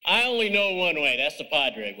I only know one way. That's the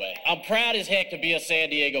Padre way. I'm proud as heck to be a San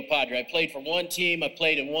Diego Padre. I played for one team. I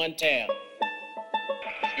played in one town.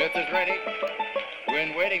 Smith is ready.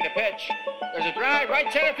 Wynn waiting to pitch. There's a drive,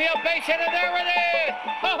 right center field, base hit, and there it is!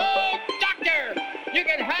 Ho-ho, doctor! You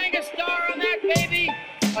can hang a star on that, baby!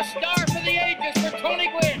 A star for the ages for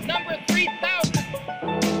Tony Gwynn, number 3,000!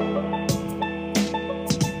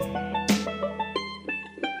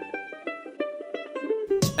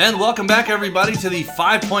 And welcome back, everybody, to the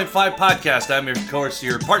 5.5 podcast. I'm, of course,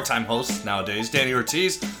 your part-time host nowadays, Danny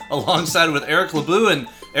Ortiz, alongside with Eric LeBou. And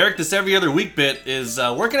Eric, this every other week bit is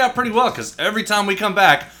working out pretty well, because every time we come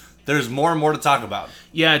back, there's more and more to talk about.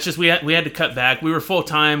 Yeah, it's just we had to cut back. We were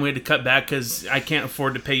full-time. We had to cut back because I can't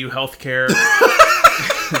afford to pay you health care.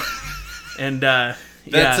 And,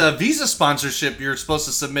 that's a visa sponsorship you're supposed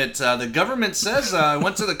to submit. The government says I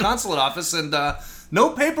went to the consulate office and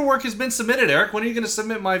no paperwork has been submitted. Eric, when are you going to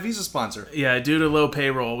submit my visa sponsor? Yeah, due to low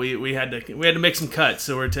payroll, we had to make some cuts,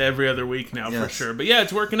 so we're to every other week now for sure. But yeah,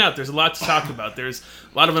 it's working out. There's a lot to talk about. There's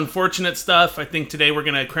a lot of unfortunate stuff. I think today we're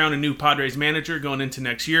going to crown a new Padres manager going into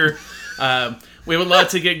next year. We have a lot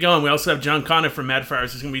to get going. We also have John Conniff from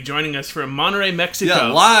MadFriars who's going to be joining us from Monterrey, Mexico. Yeah,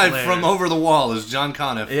 live from over the wall is John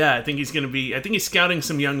Conniff. Yeah, I think he's scouting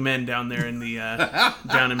some young men down there in the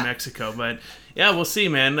down in Mexico. But yeah, we'll see,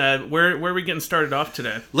 man. Where are we getting started off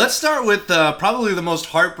today? Let's start with probably the most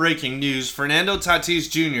heartbreaking news. Fernando Tatis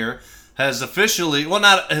Jr. has officially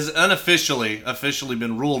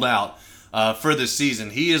been ruled out for this season.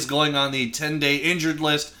 He is going on the 10-day injured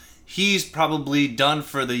list. He's probably done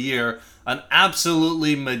for the year. An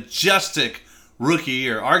absolutely majestic rookie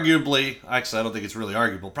year. Arguably, actually I don't think it's really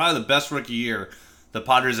arguable, probably the best rookie year the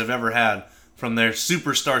Padres have ever had from their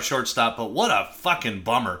superstar shortstop. But what a fucking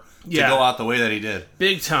bummer to go out the way that he did.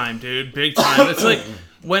 Big time, dude. Big time. It's like,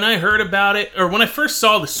 when I heard about it, or when I first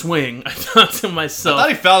saw the swing, I thought to myself... I thought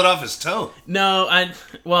he fouled off his toe. No, I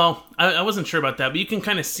wasn't sure about that, but you can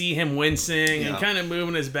kind of see him wincing and kind of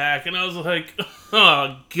moving his back, and I was like,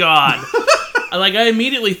 oh, God. I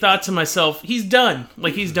immediately thought to myself, he's done.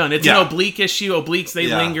 He's done. It's an oblique issue. Obliques, they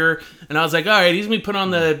linger. And I was like, all right, he's going to be put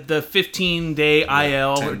on the 15-day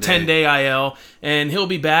IL, or 10-day IL, and he'll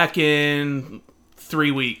be back in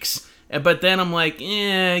 3 weeks. But then I'm like,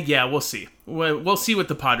 we'll see. We'll see with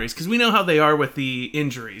the Padres, because we know how they are with the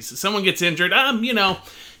injuries. If someone gets injured,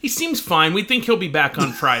 he seems fine. We think he'll be back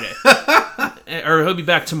on Friday. Or he'll be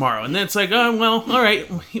back tomorrow. And then it's like, oh, well, all right.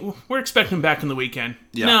 We're expecting him back in the weekend.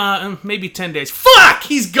 Yeah. Nah, maybe 10 days. Fuck!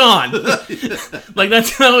 He's gone!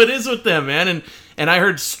 That's how it is with them, man. And I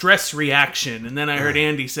heard stress reaction. And then I heard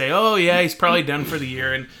Andy say, oh, yeah, he's probably done for the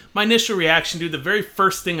year. And my initial reaction, dude, the very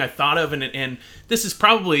first thing I thought of, and this is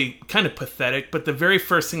probably kind of pathetic, but the very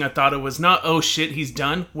first thing I thought of was not, oh, shit, he's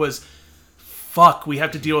done, was... fuck, we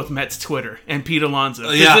have to deal with Mets Twitter and Pete Alonso.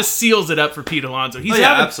 Because this seals it up for Pete Alonso.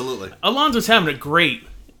 Absolutely. Alonso's having a great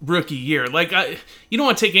rookie year. You don't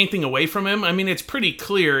want to take anything away from him. I mean, it's pretty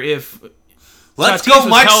clear if... Let's go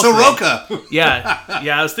Mike Soroka! Yeah,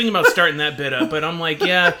 I was thinking about starting that bit up, but I'm like,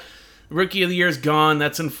 rookie of the year is gone.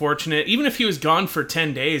 That's unfortunate. Even if he was gone for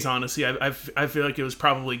 10 days, honestly, I feel like it was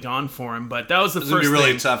probably gone for him. But that was the first thing. It would be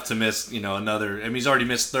really tough to miss, another... I mean, he's already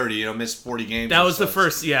missed 30, missed 40 games. That was the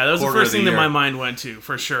first thing that my mind went to,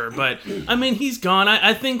 for sure. But, I mean, he's gone.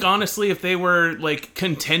 I think, honestly, if they were,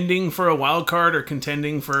 contending for a wild card or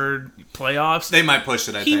contending for playoffs... They might push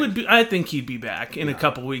it, I think he'd be back in a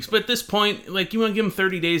couple weeks. But at this point, you want to give him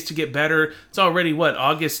 30 days to get better. It's already,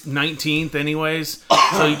 August 19th anyways?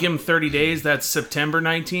 So you give him 30 days, that's September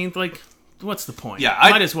 19th. What's the point? Yeah,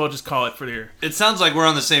 might as well just call it for the year. It sounds like we're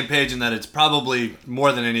on the same page in that it's probably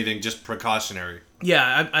more than anything just precautionary.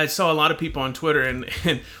 Yeah, I saw a lot of people on Twitter, and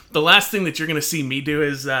the last thing that you're going to see me do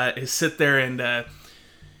is sit there and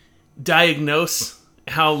diagnose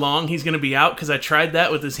how long he's going to be out, because I tried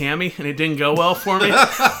that with his hammy and it didn't go well for me.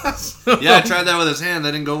 I tried that with his hand.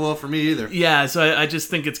 That didn't go well for me either. Yeah, so I just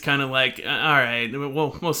think it's kind of like, all right,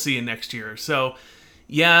 we'll see you next year. So.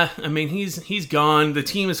 Yeah, I mean, he's gone. The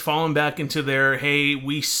team has fallen back into their, hey,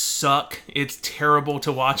 we suck, it's terrible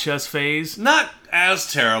to watch us phase. Not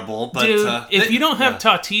as terrible, but... Dude, if you don't have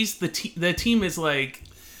Tatis, the team is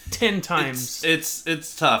 10 times...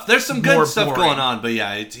 It's tough. There's some good stuff going on, but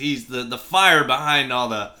he's the fire behind all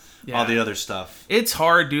the other stuff. It's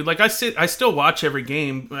hard, dude. I still watch every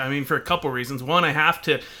game. I mean, for a couple reasons. One, I have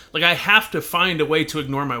to find a way to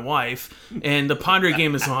ignore my wife, and the Padre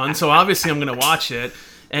game is on, so obviously I'm going to watch it.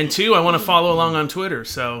 And two, I want to follow along on Twitter.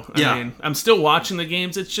 So, I mean, I'm still watching the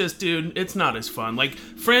games. It's just, dude, it's not as fun.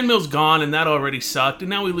 Franmil's gone, and that already sucked. And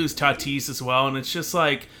now we lose Tatis as well. And it's just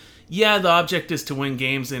the object is to win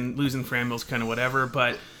games, and losing Franmil's kind of whatever.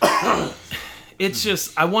 But it's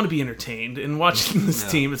just, I want to be entertained. And watching this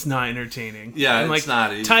team, it's not entertaining. Yeah, and it's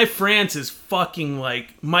not. Ty France is fucking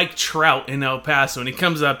like Mike Trout in El Paso. And he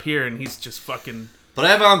comes up here and he's just fucking... But I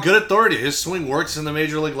have on good authority. His swing works in the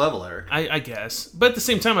major league level, Eric. I guess. But at the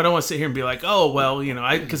same time, I don't want to sit here and be like, oh, well, you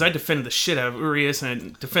know, because I defended the shit out of Urias and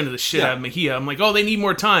I defended the shit out of Mejia. I'm like, oh, they need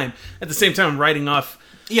more time. At the same time, I'm writing off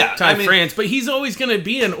Ty France. But he's always going to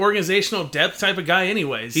be an organizational depth type of guy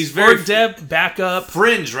anyways. He's very... depth, backup.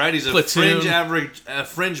 Fringe, right? He's a platoon. Fringe average,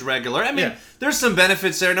 fringe regular. I mean, there's some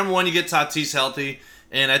benefits there. Number one, you get Tatis healthy.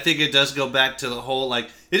 And I think it does go back to the whole, like,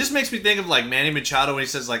 it just makes me think of, like, Manny Machado when he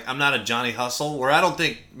says, like, I'm not a Johnny Hustle, where I don't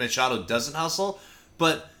think Machado doesn't hustle,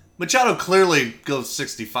 but Machado clearly goes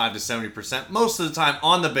 65 to 70% most of the time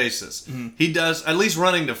on the bases. Mm-hmm. He does, at least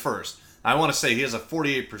running to first. I want to say he has a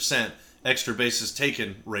 48% extra bases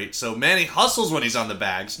taken rate. So Manny hustles when he's on the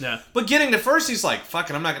bags. Yeah. But getting to first, he's like,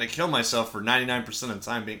 fucking, I'm not going to kill myself for 99% of the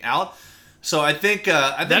time being out. So I think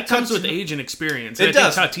that comes with age and experience. It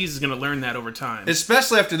does. I think Tatis is going to learn that over time,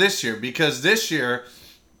 especially after this year, because this year,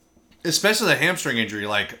 especially the hamstring injury,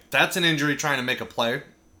 like that's an injury trying to make a play,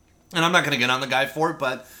 and I'm not going to get on the guy for it,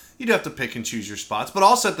 but you do have to pick and choose your spots. But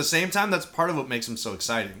also at the same time, that's part of what makes him so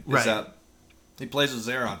exciting. Is that he plays with his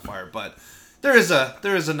hair on fire, but there's a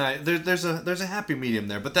happy medium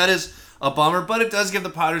there. But that is a bummer. But it does give the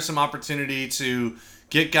Padres some opportunity to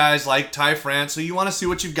get guys like Ty France, so you want to see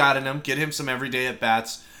what you've got in him. Get him some everyday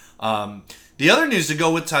at-bats. The other news to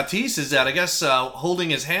go with Tatis is that I guess holding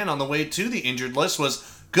his hand on the way to the injured list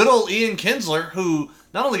was good old Ian Kinsler, who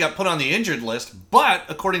not only got put on the injured list, but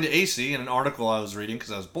according to AC, in an article I was reading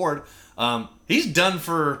because I was bored, he's done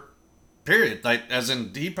for period. Like, as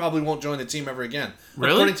in, he probably won't join the team ever again.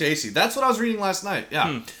 Really? According to AC. That's what I was reading last night.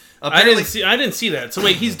 Yeah. I didn't see that. So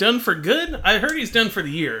wait, he's done for good? I heard he's done for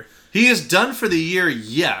the year. He is done for the year,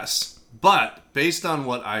 yes, but based on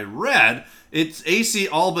what I read, it's AC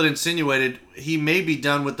all but insinuated he may be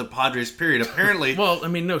done with the Padres, period. Apparently. Well, I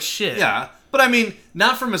mean, no shit. Yeah, but I mean,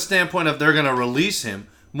 not from a standpoint of they're going to release him,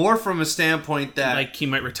 more from a standpoint that... Like he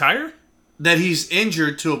might retire? That he's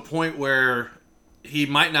injured to a point where he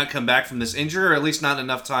might not come back from this injury, or at least not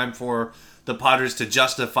enough time for the Padres to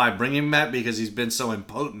justify bringing him back because he's been so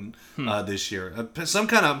impotent this year. I'm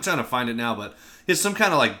trying to find it now, but it's some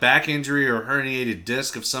kind of like back injury or herniated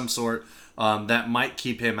disc of some sort that might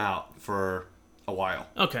keep him out for a while.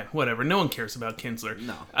 Okay, whatever. No one cares about Kinsler.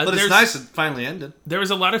 No, but it's nice it finally ended. There was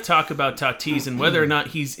a lot of talk about Tatis and whether or not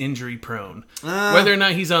he's injury prone, whether or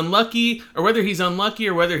not he's unlucky, or whether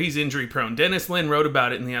he's injury prone. Dennis Lin wrote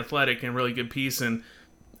about it in The Athletic in a really good piece, and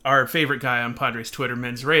our favorite guy on Padres Twitter,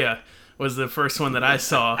 Mens Rea, was the first one that I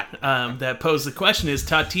saw that posed the question: is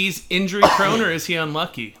Tatis injury prone or is he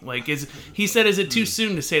unlucky? Like, he said, is it too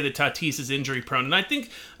soon to say that Tatis is injury prone? And I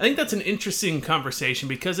think that's an interesting conversation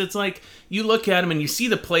because it's like you look at him and you see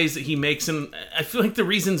the plays that he makes, and I feel like the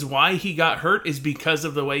reasons why he got hurt is because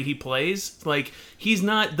of the way he plays. Like, he's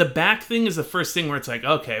not, the back thing is the first thing where it's like,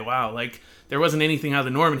 okay, wow, like there wasn't anything out of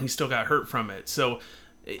the norm and he still got hurt from it. So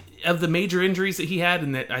of the major injuries that he had,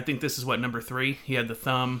 and that I think this is number 3, he had the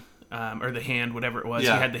thumb. Or the hand, whatever it was.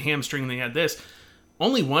 Yeah. He had the hamstring and he had this.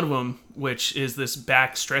 Only one of them, which is this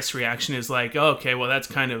back stress reaction, is like, oh, okay, well, that's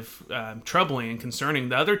kind of troubling and concerning.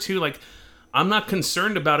 The other two, like, I'm not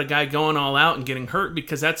concerned about a guy going all out and getting hurt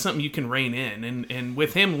because that's something you can rein in. And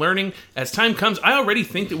with him learning, as time comes, I already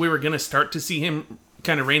think that we were going to start to see him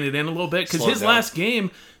kind of rein it in a little bit. Because his last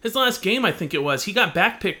game, I think it was, he got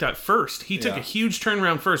backpicked at first. He took a huge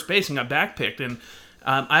turnaround first base and got backpicked. And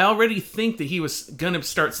I already think that he was going to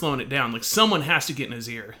start slowing it down. Like, someone has to get in his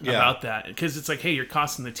ear about that. Because it's like, hey, you're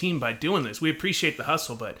costing the team by doing this. We appreciate the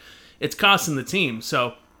hustle, but it's costing the team.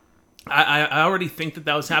 So I already think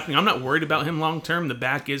that was happening. I'm not worried about him long term. The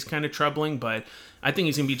back is kind of troubling, but I think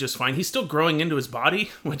he's going to be just fine. He's still growing into his body,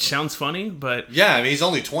 which sounds funny, but... Yeah, I mean, he's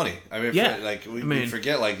only 20. I mean, we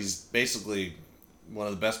forget, like, he's basically one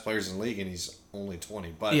of the best players in the league, and he's only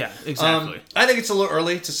 20. But yeah, exactly. I think it's a little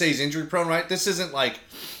early to say he's injury prone, right? This isn't like...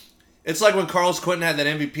 It's like when Carlos Quentin had that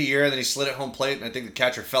MVP year, and then he slid at home plate, and I think the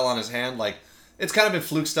catcher fell on his hand. Like, it's kind of been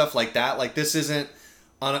fluke stuff like that. Like, this isn't...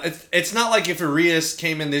 It's not like if Urias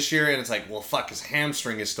came in this year and it's like, well, fuck, his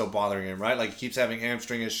hamstring is still bothering him, right? Like, he keeps having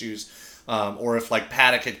hamstring issues. Or if, like,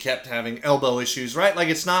 Paddock had kept having elbow issues, right? Like,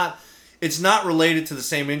 it's not related to the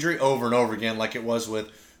same injury over and over again like it was with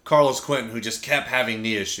Carlos Quentin, who just kept having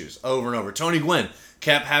knee issues over and over. Tony Gwynn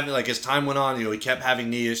kept having, like, as time went on, he kept having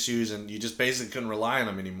knee issues, and you just basically couldn't rely on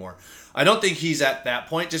him anymore. I don't think he's at that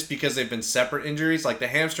point just because they've been separate injuries. Like, the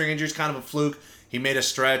hamstring injury is kind of a fluke. He made a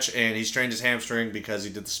stretch, and he strained his hamstring because he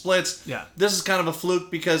did the splits. Yeah. This is kind of a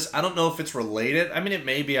fluke because I don't know if it's related. I mean, it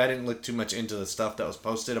may be. I didn't look too much into the stuff that was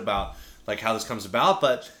posted about, like how this comes about,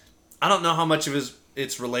 but I don't know how much of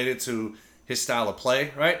it's related to his style of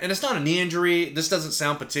play, right? And it's not a knee injury. This doesn't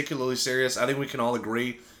sound particularly serious. I think we can all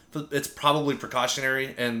agree it's probably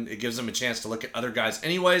precautionary, and it gives him a chance to look at other guys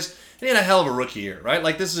anyways. And he had a hell of a rookie year, right?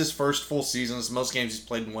 Like, this is his first full season. This is most games he's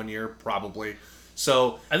played in 1 year, probably.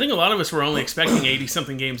 So I think a lot of us were only expecting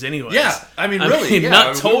 80-something games anyways. Yeah, I mean, really.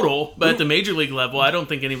 Not total, but at the major league level, I don't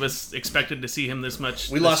think any of us expected to see him this much.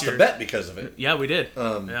 We lost a bet because of it. Yeah, we did.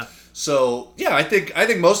 Yeah. So, yeah, I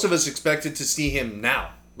think most of us expected to see him now.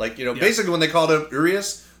 Like, basically when they called up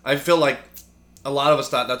Urias, I feel like a lot of us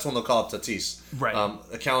thought that's when they'll call up Tatis. Right.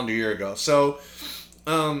 A calendar year ago. So,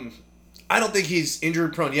 I don't think he's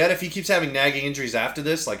injury prone yet. If he keeps having nagging injuries after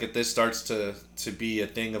this, like if this starts to be a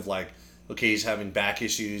thing of like, okay, he's having back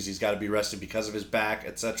issues, he's got to be rested because of his back,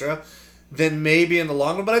 etc., then maybe in the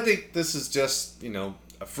long run. But I think this is just, a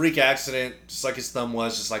freak accident, just like his thumb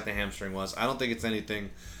was, just like the hamstring was. I don't think it's anything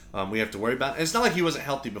we have to worry about. And it's not like he wasn't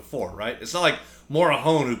healthy before, right? It's not like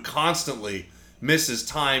Morahone, who constantly misses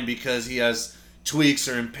time because he has tweaks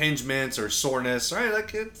or impingements or soreness, right?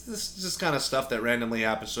 Like, it's just kind of stuff that randomly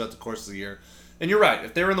happens throughout the course of the year. And you're right.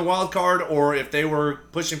 If they were in the wild card or if they were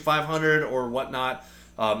pushing 500 or whatnot,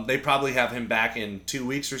 they probably have him back in 2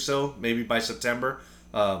 weeks or so, maybe by September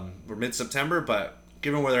or mid-September. But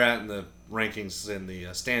given where they're at in the rankings and the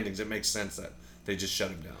standings, it makes sense that they just shut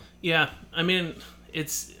him down. Yeah, I mean,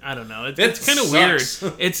 I don't know. It's kind of weird.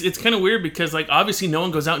 It's kind of weird because, like, obviously no one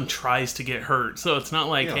goes out and tries to get hurt. So it's not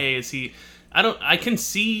like, hey, is he... I can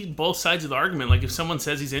see both sides of the argument. Like, if someone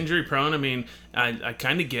says he's injury prone, I mean, I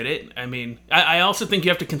kind of get it. I mean, I also think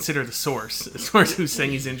you have to consider the source who's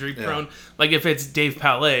saying he's injury prone. Like, if it's Dave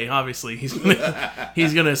Palais, obviously he's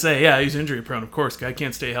gonna say, yeah, he's injury prone. Of course, guy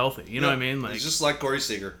can't stay healthy. You know what I mean? Like, he's just like Corey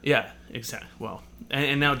Seager. Yeah, exactly. Well,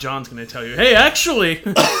 and now John's gonna tell you, hey, actually,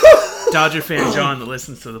 Dodger fan John that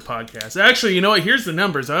listens to the podcast. Actually, you know what? Here's the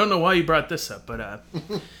numbers. I don't know why you brought this up, but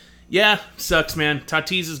yeah, sucks, man.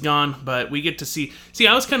 Tatis is gone, but we get to see. See,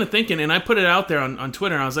 I was kind of thinking, and I put it out there on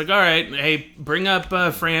Twitter. I was like, all right, hey, bring up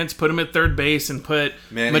France, put him at third base, and put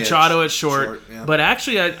Machado at short. Yeah. But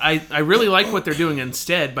actually, I really like what they're doing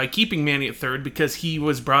instead by keeping Manny at third because he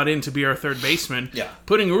was brought in to be our third baseman. Yeah.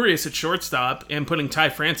 Putting Urias at shortstop and putting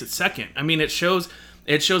Ty France at second. I mean, it shows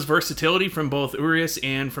versatility from both Urias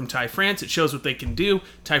and from Ty France. It shows what they can do.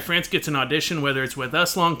 Ty France gets an audition, whether it's with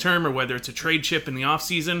us long term or whether it's a trade chip in the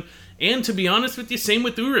offseason. And to be honest with you, same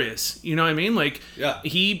with Urias. You know what I mean? Like,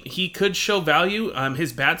 he could show value.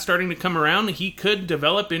 His bat's starting to come around. He could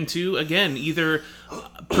develop into, again, either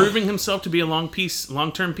proving himself to be a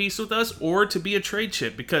long-term piece with us or to be a trade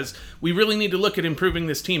chip because we really need to look at improving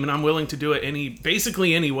this team, and I'm willing to do it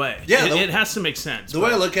basically any way. Yeah, it has to make sense. The way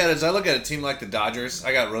I look at it is I look at a team like the Dodgers.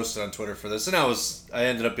 I got roasted on Twitter for this, and I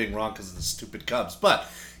ended up being wrong because of the stupid Cubs. But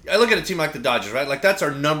I look at a team like the Dodgers, right? Like, that's our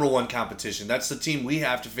number one competition. That's the team we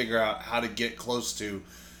have to figure out how to get close to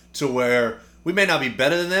where we may not be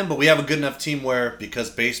better than them, but we have a good enough team where, because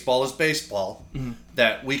baseball is baseball,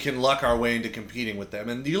 that we can luck our way into competing with them.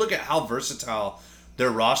 And you look at how versatile their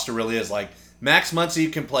roster really is. Like, Max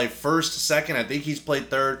Muncy can play first, second. I think he's played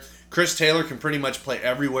third. Chris Taylor can pretty much play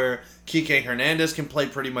everywhere. Kike Hernandez can play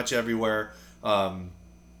pretty much everywhere. AJ,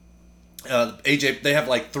 they have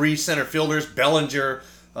like 3 center fielders, Bellinger,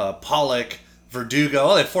 Pollock,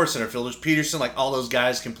 Verdugo. They have 4 center fielders. Peterson, like, all those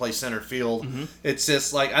guys can play center field. It's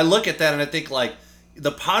just like, I look at that and I think, like,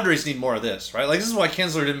 the Padres need more of this, right? Like, this is why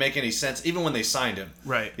Kinsler didn't make any sense even when they signed him.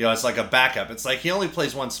 Right. It's like a backup. It's like he only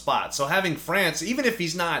plays one spot. So having France, even if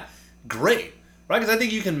he's not great, right? Because I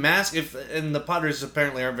think you can mask and the Padres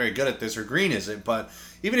apparently aren't very good at this, or Green isn't, but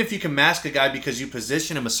even if you can mask a guy because you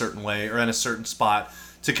position him a certain way or in a certain spot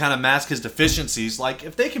to kind of mask his deficiencies, like,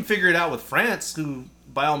 if they can figure it out with France, who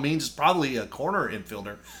by all means is probably a corner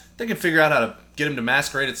infielder, they can figure out how to get him to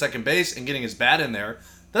masquerade at second base and getting his bat in there.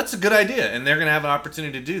 That's a good idea, and they're going to have an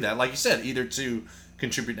opportunity to do that. Like you said, either to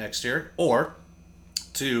contribute next year or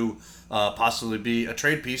to possibly be a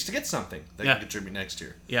trade piece to get something that can contribute next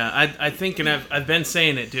year. Yeah, I think, and I've been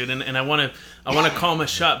saying it, dude, and I want to call my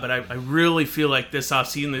shot, but I really feel like this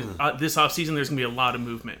offseason there's going to be a lot of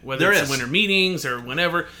movement, whether it's winter meetings or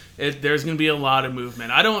whenever. There's going to be a lot of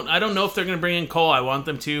movement. I don't know if they're going to bring in Cole. I want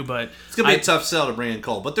them to, but it's going to be a tough sell to bring in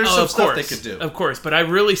Cole. But there's some stuff they could do, of course. But I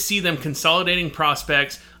really see them consolidating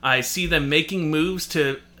prospects. I see them making moves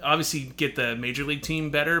to obviously get the major league team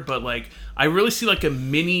better, but like, I really see like a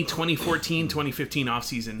mini 2014, 2015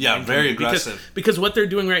 offseason. Yeah, very aggressive. Because what they're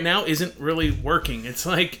doing right now isn't really working. It's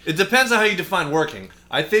like, it depends on how you define working.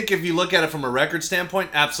 I think if you look at it from a record standpoint,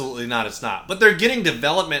 absolutely not. It's not. But they're getting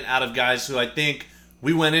development out of guys who I think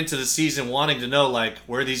we went into the season wanting to know, like,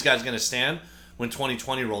 where are these guys going to stand. when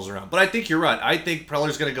 2020 rolls around. But I think you're right. I think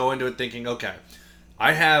Preller's going to go into it thinking, okay,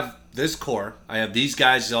 I have this core. I have these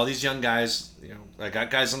guys, all these young guys. I got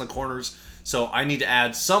guys on the corners. So I need to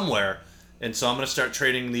add somewhere. And so I'm going to start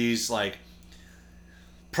trading these, like,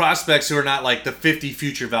 prospects who are not, like, the 50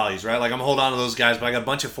 future values, right? Like, I'm holding on to those guys, but I got a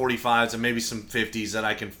bunch of 45s and maybe some 50s that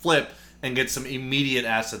I can flip and get some immediate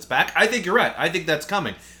assets back. I think you're right. I think that's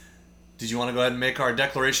coming. Did you want to go ahead and make our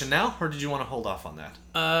declaration now, or did you want to hold off on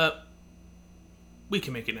that? We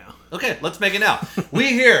can make it now. Okay, let's make it now. We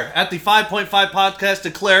here at the 5.5 Podcast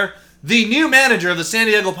declare the new manager of the San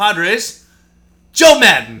Diego Padres, Joe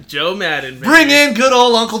Madden. Joe Madden. Baby. Bring in good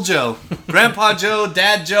old Uncle Joe. Grandpa Joe,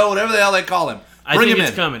 Dad Joe, whatever the hell they call him. I think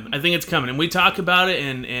it's coming. And we talk about it,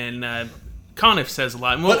 and Conniff says a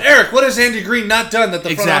lot. But Eric, what has Andy Green not done that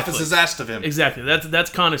the front office has asked of him? Exactly. That's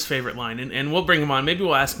Conniff's favorite line, and we'll bring him on. Maybe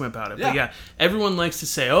we'll ask him about it. Yeah. But yeah, everyone likes to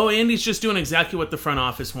say, "Oh, Andy's just doing exactly what the front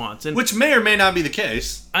office wants," and which may or may not be the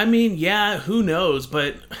case. I mean, yeah, who knows?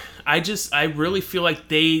 But I really feel like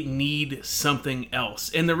they need something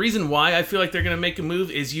else, and the reason why I feel like they're going to make a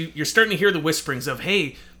move is you're starting to hear the whisperings of,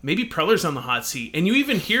 hey, maybe Preller's on the hot seat. And you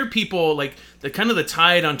even hear people, like, the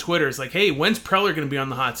tide on Twitter is like, hey, when's Preller going to be on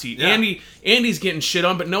the hot seat? Yeah. Andy's getting shit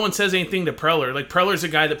on, but no one says anything to Preller. Like, Preller's a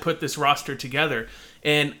guy that put this roster together.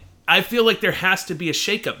 And I feel like there has to be a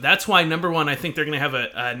shakeup. That's why, number one, I think they're going to have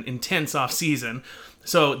an intense offseason.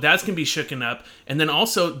 So that's going to be shooken up. And then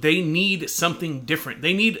also, they need something different.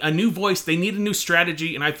 They need a new voice. They need a new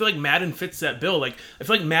strategy. And I feel like Madden fits that bill. Like, I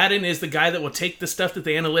feel like Madden is the guy that will take the stuff that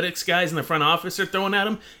the analytics guys in the front office are throwing at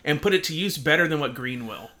him and put it to use better than what Green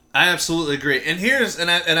will. I absolutely agree. And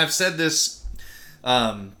I've said this.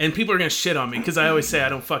 And people are going to shit on me because I always say I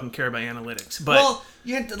don't fucking care about analytics. But well,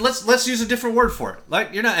 yeah, let's use a different word for it.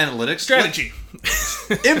 Like, you're not analytics. Strategy.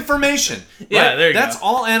 Information. Yeah, right? there you That's go.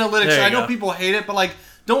 all analytics. There you I know go. people hate it, but, like,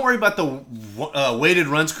 don't worry about the weighted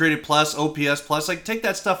runs created plus, OPS plus. Like, take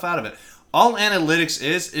that stuff out of it. All analytics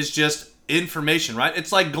is just information, right?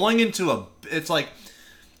 It's like going into it's like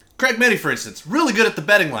Craig Meddy, for instance, really good at the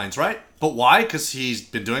betting lines, right? But why? Because he's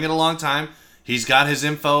been doing it a long time. He's got his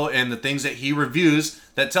info and the things that he reviews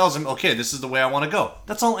that tells him, okay, this is the way I want to go.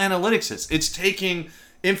 That's all analytics is. It's taking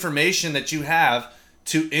information that you have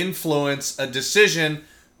to influence a decision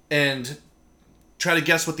and try to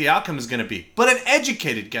guess what the outcome is going to be. But an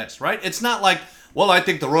educated guess, right? It's not like, well, I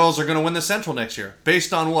think the Royals are going to win the Central next year.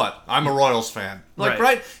 Based on what? I'm a Royals fan. Like,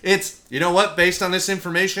 right? It's, you know what? Based on this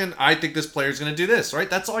information, I think this player's going to do this, right?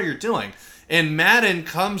 That's all you're doing. And Madden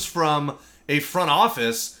comes from a front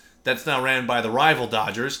office that's now ran by the rival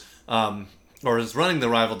Dodgers, or is running the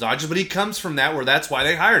rival Dodgers, but he comes from that where that's why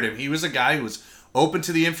they hired him. He was a guy who was open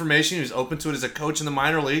to the information. He was open to it as a coach in the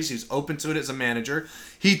minor leagues. He was open to it as a manager.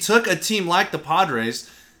 He took a team like the Padres,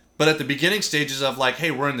 but at the beginning stages of like,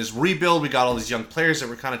 hey, we're in this rebuild. We got all these young players that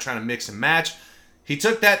we're kind of trying to mix and match. He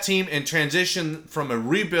took that team and transitioned from a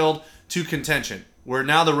rebuild to contention, where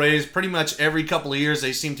now the Rays, pretty much every couple of years,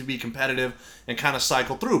 they seem to be competitive and kind of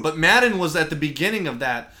cycle through. But Madden was at the beginning of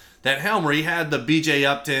that helm where he had the B.J.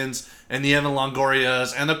 Uptons and the Evan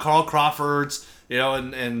Longorias and the Carl Crawfords, you know,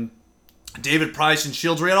 and David Price and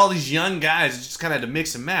Shields. We had all these young guys that just kind of had to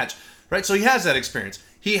mix and match, right? So he has that experience.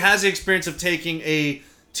 He has the experience of taking a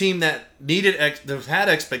team that had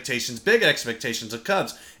expectations, big expectations of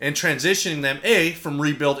Cubs, and transitioning them, from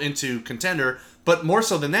rebuild into contender, but more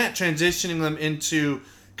so than that, transitioning them into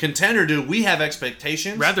contender. We have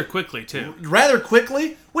expectations rather quickly too. Rather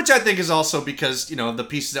quickly, which I think is also because, you know, of the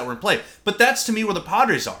pieces that were in play. But that's to me where the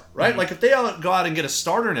Padres are, right? Mm-hmm. Like if they go out and get a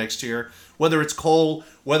starter next year, whether it's Cole,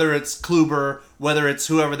 whether it's Kluber, whether it's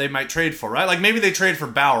whoever they might trade for, right? Like maybe they trade for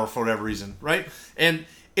Bauer for whatever reason, right? And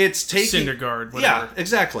it's taking Syndergaard, whatever. Yeah,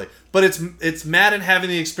 exactly. But it's Madden having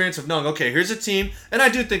the experience of knowing, okay, here's a team, and I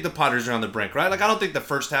do think the Padres are on the brink, right? Like I don't think the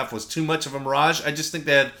first half was too much of a mirage. I just think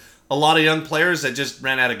they had a lot of young players that just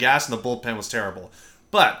ran out of gas, and the bullpen was terrible.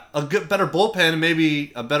 But a better bullpen and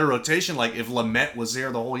maybe a better rotation, like if Lamet was there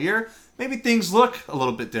the whole year, maybe things look a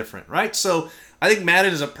little bit different, right? So I think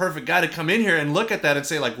Madden is a perfect guy to come in here and look at that and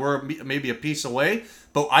say, like, we're maybe a piece away,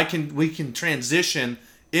 but we can transition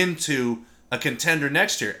into a contender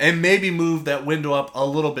next year and maybe move that window up a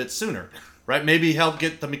little bit sooner, right? Maybe help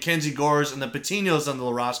get the Mackenzie Gores and the Patinos on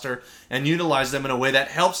the roster and utilize them in a way that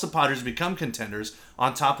helps the Padres become contenders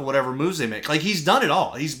on top of whatever moves they make. Like, he's done it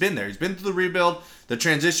all. He's been there. He's been through the rebuild, the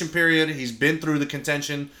transition period. He's been through the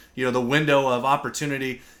contention, you know, the window of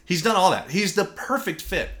opportunity. He's done all that. He's the perfect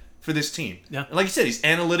fit for this team. Yeah. And like you said, he's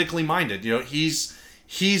analytically minded. You know, he's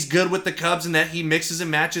good with the Cubs in that he mixes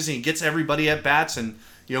and matches and he gets everybody at bats and,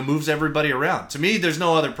 moves everybody around. To me, there's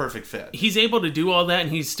no other perfect fit. He's able to do all that, and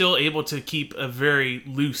he's still able to keep a very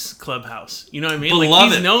loose clubhouse. You know what I mean? Beloved.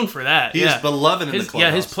 Like, he's known for that. He is beloved in the clubhouse.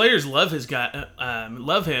 Yeah, his players love his guy,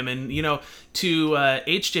 love him. And, to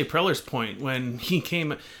H.J. Preller's point, when he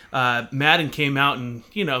came, Madden came out and,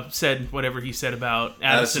 said whatever he said about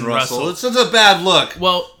Addison Russell. It's a bad look.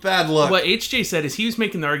 Well, bad look. What H.J. said is he was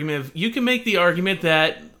making the argument of, you can make the argument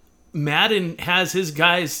that Madden has his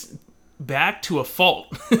guys back to a fault.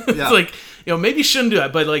 It's like, maybe you shouldn't do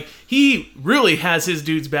that, but like, he really has his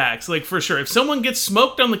dudes' backs, like, for sure. If someone gets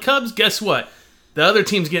smoked on the Cubs, guess what? The other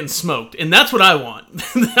team's getting smoked, and that's what I want.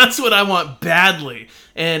 That's what I want badly,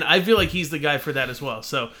 and I feel like he's the guy for that as well.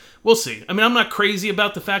 So we'll see. I mean, I'm not crazy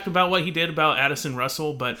about the fact about what he did about Addison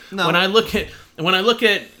Russell, but when I look at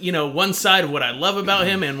one side of what I love about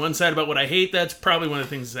him and one side about what I hate, that's probably one of the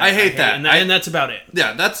things that I hate that, and that's about it.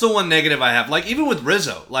 Yeah, that's the one negative I have. Like, even with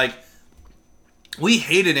Rizzo, like, we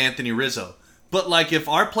hated Anthony Rizzo. But, like, if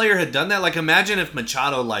our player had done that, like, imagine if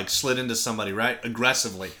Machado, like, slid into somebody, right,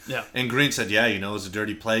 aggressively. Yeah. And Green said, yeah, it was a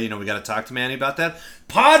dirty play. We got to talk to Manny about that.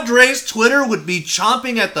 Padres Twitter would be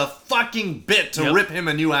chomping at the fucking bit to rip him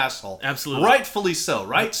a new asshole. Absolutely. Rightfully so,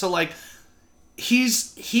 right? Yep. So, like,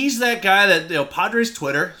 he's that guy that, Padres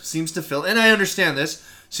Twitter seems to fill, and I understand this,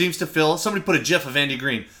 seems to fill. Somebody put a gif of Andy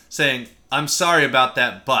Green saying, I'm sorry about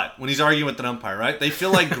that, but, when he's arguing with an umpire, right? They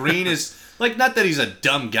feel like Green is... Like, not that he's a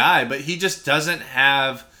dumb guy, but he just doesn't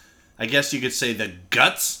have, I guess you could say, the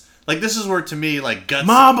guts. Like, this is where, to me, like, guts...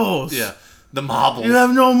 Marbles! Yeah, the marbles. You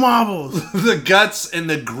have no marbles! The guts and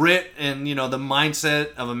the grit and, the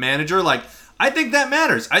mindset of a manager. Like, I think that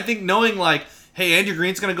matters. I think knowing, like, hey, Andrew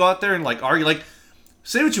Green's going to go out there and, like, argue. Like,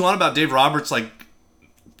 say what you want about Dave Roberts, like,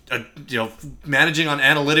 managing on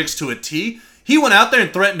analytics to a T. He went out there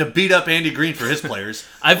and threatened to beat up Andy Green for his players.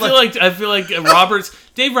 I feel like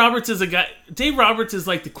Dave Roberts is a guy. Dave Roberts is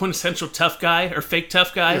like the quintessential tough guy or fake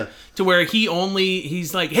tough guy, to where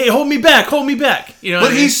he's like, hey, hold me back.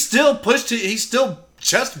 But he still pushed. He still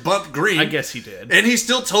chest bumped Green. I guess he did, and he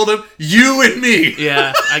still told him, "You and me."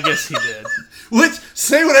 Yeah, I guess he did. Which,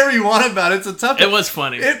 say whatever you want about it. It's a tough one. It was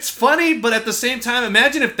funny. It's funny, but at the same time,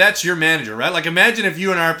 imagine if that's your manager, right? Like, imagine if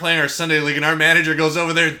you and I are playing our Sunday League and our manager goes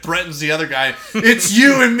over there and threatens the other guy. It's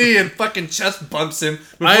you and me, and fucking chest bumps him.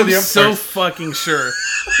 I'm so fucking sure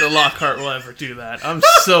that Lockhart will ever do that. I'm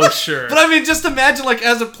so sure. But I mean, just imagine, like,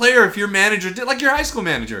 as a player, if your manager did, like your high school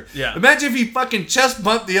manager. Yeah. Imagine if he fucking chest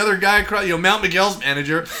bumped the other guy across, Mount Miguel's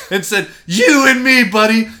manager, and said, you and me,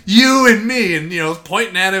 buddy, you and me, and,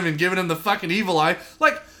 pointing at him and giving him the fucking evil eye.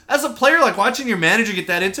 Like, as a player, like, watching your manager get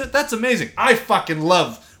that into it, that's amazing. I fucking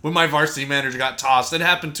love when my varsity manager got tossed. It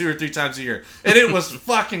happened 2 or 3 times a year. And it was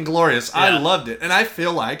fucking glorious. Yeah. I loved it. And I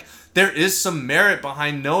feel like there is some merit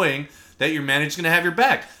behind knowing that your manager's going to have your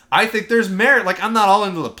back. I think there's merit. Like, I'm not all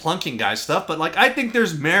into the plunking guy stuff, but, like, I think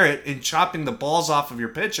there's merit in chopping the balls off of your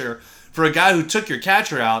pitcher for a guy who took your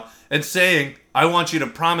catcher out and saying, I want you to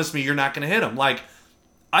promise me you're not going to hit him. Like,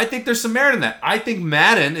 I think there's some merit in that. I think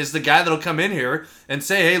Madden is the guy that'll come in here and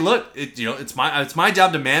say, "Hey, look, it's my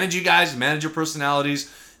job to manage you guys, manage your personalities,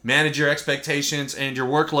 manage your expectations and your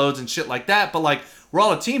workloads and shit like that. But like, we're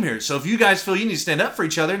all a team here. So if you guys feel you need to stand up for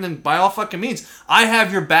each other, then by all fucking means, I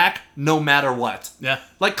have your back no matter what." Yeah.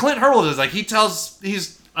 Like Clint Hurdle is like Clint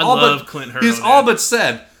Hurdle. He's all but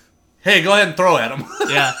said, "Hey, go ahead and throw at him."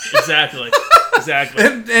 Yeah, exactly. Exactly.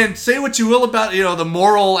 And say what you will about, the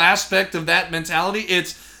moral aspect of that mentality.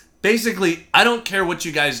 It's basically, I don't care what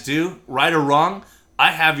you guys do, right or wrong,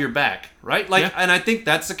 I have your back, right? Like, yeah. And I think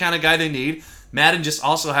that's the kind of guy they need. Madden just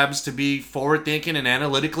also happens to be forward-thinking and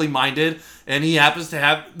analytically minded, and he happens to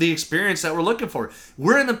have the experience that we're looking for.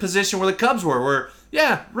 We're in the position where the Cubs were, where,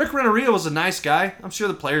 yeah, Rick Renteria was a nice guy. I'm sure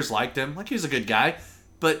the players liked him. Like, he was a good guy.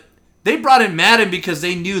 But they brought in Madden because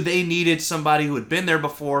they knew they needed somebody who had been there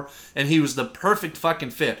before, and he was the perfect fucking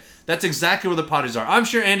fit. That's exactly where the Padres are. I'm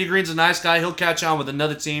sure Andy Green's a nice guy. He'll catch on with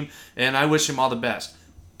another team, and I wish him all the best.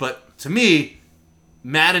 But to me,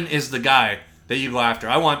 Madden is the guy that you go after.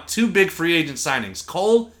 I want 2 big free agent signings.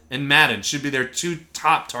 Cole and Madden should be their 2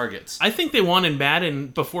 top targets. I think they wanted Madden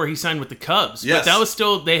before he signed with the Cubs. Yes. But that was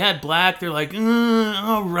still, they had Black. They're like,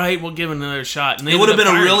 all right, we'll give him another shot. And it would have been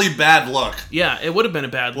a really bad look. Yeah, it would have been a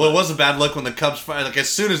bad look. Well, it was a bad look when the Cubs fired. Like, as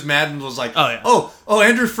soon as Madden was like, oh, yeah. oh,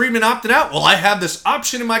 Andrew Friedman opted out? Well, I have this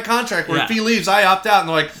option in my contract where if he leaves, I opt out. And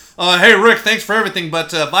they're like, hey, Rick, thanks for everything,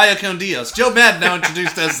 but via con Dios. Joe Madden now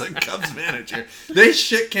introduced as the Cubs manager. They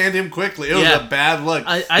shit-canned him quickly. It was a bad look.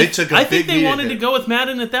 I think they wanted to go with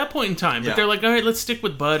Madden at that point in time, but they're like, all right, let's stick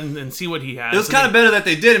with Bud and see what he has. It was kind of better that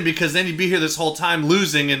they didn't, because then he'd be here this whole time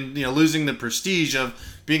losing and losing the prestige of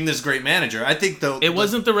being this great manager. I think though it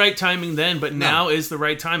wasn't the right timing then, but now is the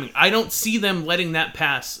right timing. I don't see them letting that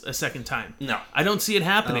pass a second time. No. I don't see it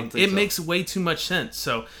happening. It makes way too much sense.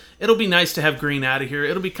 So it'll be nice to have Green out of here.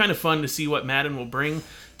 It'll be kind of fun to see what Madden will bring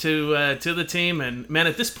to the team. And man,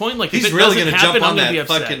 at this point, like, he's if it really going to jump on that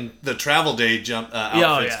upset. fucking the travel day jump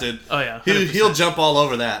outfits, dude. Oh yeah, he'll jump all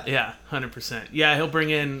over that. Yeah, 100%. Yeah, he'll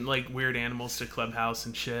bring in like weird animals to Clubhouse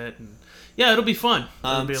and shit. And yeah, it'll be fun.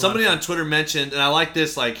 Somebody on Twitter mentioned, and I like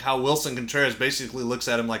this, like how Wilson Contreras basically looks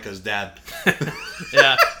at him like his dad.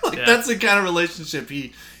 Yeah, that's the kind of relationship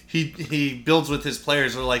he builds with his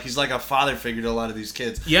players, or like he's like a father figure to a lot of these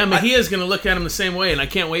kids. Yeah, Mejia's going to look at him the same way, and I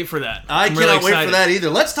can't wait for that. I cannot wait for that either.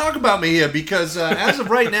 Let's talk about Mejia, because as of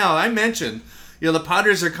right now, I mentioned, the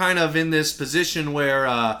Padres are kind of in this position where,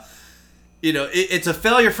 it's a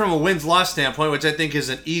failure from a wins-loss standpoint, which I think is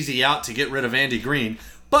an easy out to get rid of Andy Green.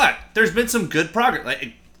 But there's been some good progress.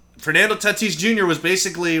 Like, Fernando Tatis Jr. was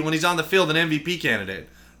basically, when he's on the field, an MVP candidate,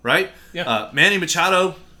 right? Yeah. Manny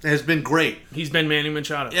Machado has been great. He's been Manny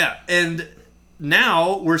Machado. Yeah, and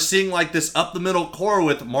now we're seeing like this up-the-middle core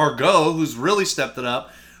with Margot, who's really stepped it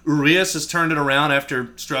up. Urias has turned it around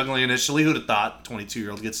after struggling initially. Who'd have thought?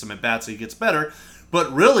 22-year-old gets some at-bats, so he gets better. But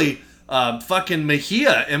really, fucking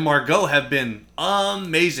Mejia and Margot have been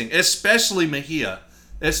amazing, especially Mejia.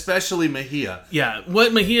 Yeah,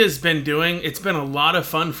 what Mejia's been doing, it's been a lot of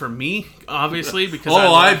fun for me, obviously, because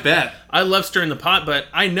I bet. I love stirring the pot, but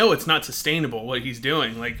I know it's not sustainable what he's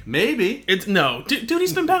doing. Like, maybe it's no, dude.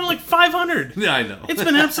 He's been batting like 500. Yeah, I know. It's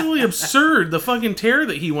been absolutely absurd, the fucking tear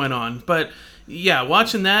that he went on. But yeah,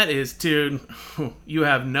 watching that is, dude, you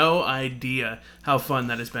have no idea how fun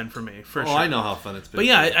that has been for me. For sure. I know how fun it's been. But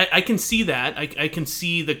yeah, I can see that. I can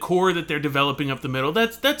see the core that they're developing up the middle.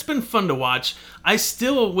 That's been fun to watch. I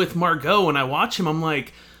still, with Margot, when I watch him, I'm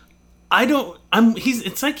like,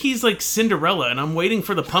 it's like he's like Cinderella, and I'm waiting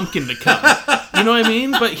for the pumpkin to come. You know what I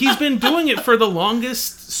mean? But he's been doing it for the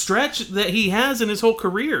longest stretch that he has in his whole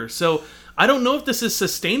career. So I don't know if this is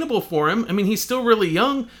sustainable for him. I mean, he's still really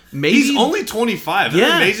young. Maybe he's only 25. Isn't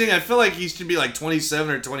that amazing? I feel like he should be like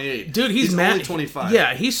 27 or 28. Dude, he's only 25.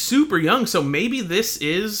 Yeah, he's super young. So maybe this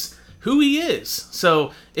is who he is.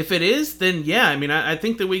 So if it is, then yeah, I mean, I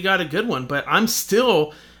think that we got a good one. But I'm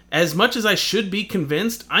still, as much as I should be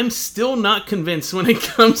convinced, I'm still not convinced when it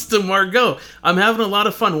comes to Margot. I'm having a lot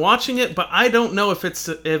of fun watching it, but I don't know if it's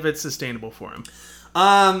sustainable for him.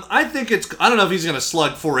 I think I don't know if he's going to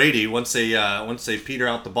slug 480 once they peter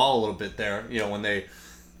out the ball a little bit there. When they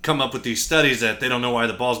come up with these studies that they don't know why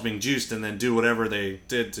the ball's being juiced and then do whatever they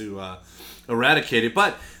did to eradicate it.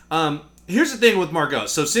 But here's the thing with Margot.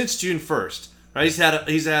 So since June 1st, right?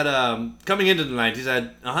 He's had coming into the night, he's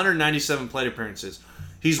had 197 plate appearances.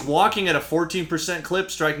 He's walking at a 14%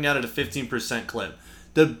 clip, striking out at a 15% clip.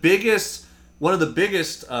 One of the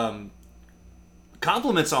biggest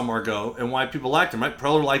compliments on Margot and why people liked him, right?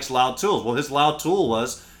 Preller likes loud tools. Well, his loud tool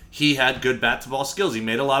was he had good bat-to-ball skills. He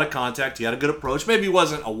made a lot of contact. He had a good approach. Maybe he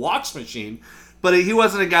wasn't a walks machine, but he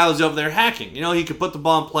wasn't a guy who was over there hacking. He could put the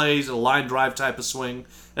ball in plays, a line drive type of swing,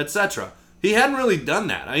 etc. He hadn't really done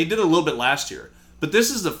that. He did a little bit last year. But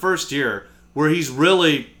this is the first year where he's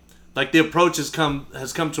really, like, the approach has come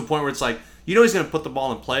to a point where it's like, he's going to put the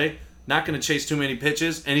ball in play, not going to chase too many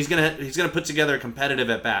pitches, and he's going to put together a competitive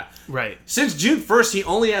at bat. Right. Since June 1st, he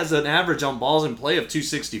only has an average on balls in play of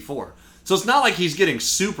 264. So it's not like he's getting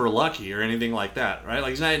super lucky or anything like that, right? Like,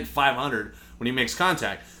 he's not hitting 500 when he makes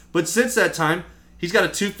contact. But since that time, he's got a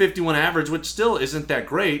 251 average, which still isn't that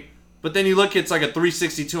great. But then you look, it's like a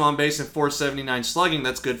 362 on base and 479 slugging.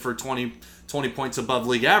 That's good for 20 points above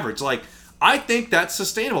league average. Like, I think that's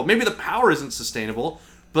sustainable. Maybe the power isn't sustainable,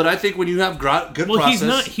 but I think when you have good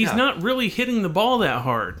process... he's not really hitting the ball that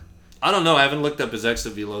hard. I don't know. I haven't looked up his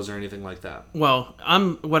exit velos or anything like that. Well,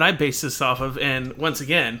 what I base this off of, and once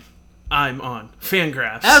again, I'm on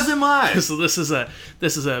Fangraphs. As am I. So this is a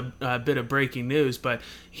bit of breaking news, but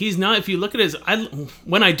he's not. If you look at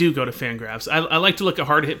when I do go to Fangraphs, I like to look at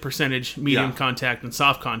hard hit percentage, medium contact, and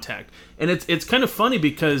soft contact, and it's kind of funny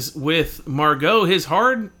because with Margot, his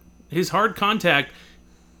hard contact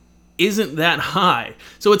isn't that high.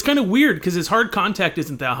 So it's kind of weird because his hard contact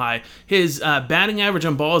isn't that high. His batting average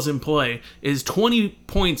on balls in play is 20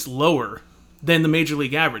 points lower than the major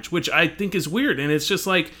league average, which I think is weird. And it's just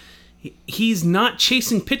like, he's not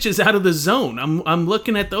chasing pitches out of the zone. I'm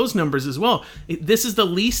looking at those numbers as well. This is the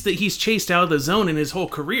least that he's chased out of the zone in his whole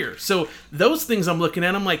career. So those things I'm looking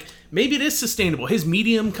at, I'm like, maybe it is sustainable. His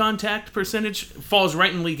medium contact percentage falls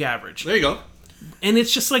right in league average. There you go. And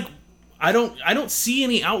it's just like, I don't see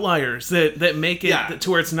any outliers that make it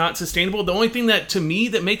to where it's not sustainable. The only thing that, to me,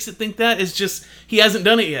 that makes it think that is just he hasn't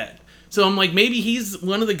done it yet. So I'm like, maybe he's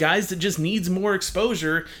one of the guys that just needs more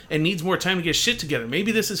exposure and needs more time to get shit together.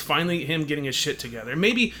 Maybe this is finally him getting his shit together.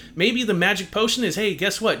 Maybe the magic potion is, hey,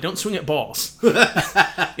 guess what? Don't swing at balls.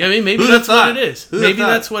 I mean, maybe that's what it is. Maybe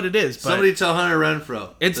that's what it is. But somebody tell Hunter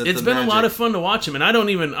Renfroe. It's been a lot of fun to watch him, and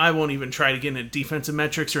I won't even try to get into defensive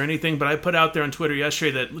metrics or anything. But I put out there on Twitter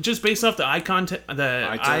yesterday that just based off the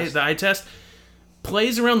eye test.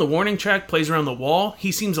 Plays around the warning track, plays around the wall,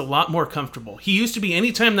 he seems a lot more comfortable. He used to be,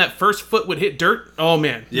 anytime that first foot would hit dirt, oh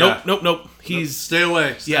man, nope. Stay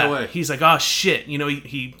away. He's like, oh shit,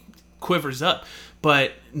 he quivers up.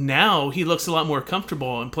 But now he looks a lot more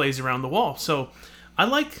comfortable and plays around the wall. So I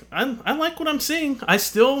like what I'm seeing. I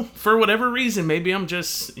still, for whatever reason, maybe I'm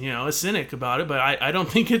just, a cynic about it, but I don't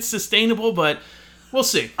think it's sustainable, but we'll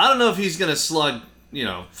see. I don't know if he's going to slug,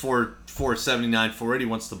 479, 480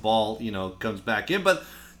 once the ball, comes back in. But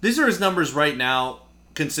these are his numbers right now,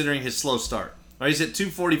 considering his slow start. Right, he's at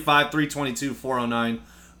 245, 322, 409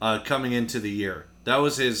 coming into the year. That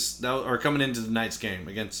was coming into the night's game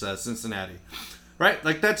against Cincinnati. Right?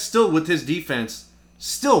 Like, that's still, with his defense,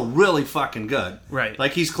 still really fucking good. Right.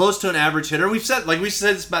 Like, he's close to an average hitter. We said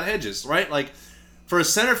this about Hedges, right? Like, for a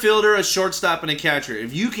center fielder, a shortstop, and a catcher,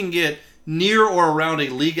 if you can get near or around a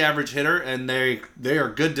league average hitter, and they are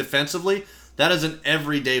good defensively, that is an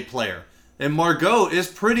everyday player. And Margot is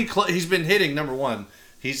pretty close. He's been hitting, number one,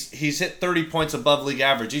 he's hit 30 points above league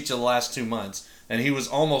average each of the last 2 months, and he was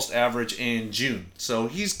almost average in June. So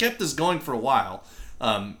he's kept this going for a while.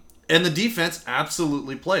 And the defense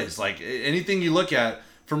absolutely plays. Like, anything you look at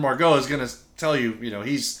for Margot is going to tell you,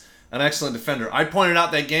 he's an excellent defender. I pointed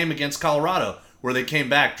out that game against Colorado where they came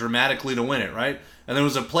back dramatically to win it, right? And there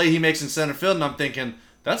was a play he makes in center field, and I'm thinking,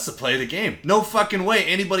 that's the play of the game. No fucking way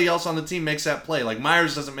anybody else on the team makes that play. Like,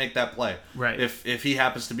 Myers doesn't make that play. Right. If he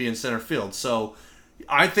happens to be in center field. So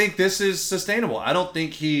I think this is sustainable. I don't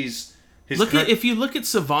think he's... If you look at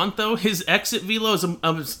Savant, though, his exit velo is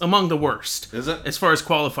among the worst. Is it? As far as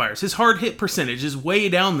qualifiers. His hard hit percentage is way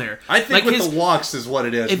down there. I think the walks is what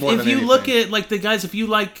it is. If you look at, like, the guys, if you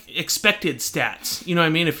like expected stats, you know what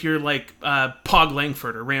I mean? If you're like Pog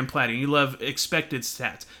Langford or Ram Platte, you love expected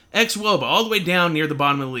stats. Ex-Woba, all the way down near the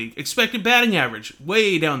bottom of the league. Expected batting average,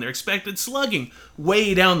 way down there. Expected slugging,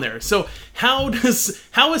 way down there. So how is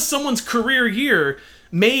someone's career year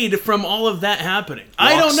made from all of that happening? Walks.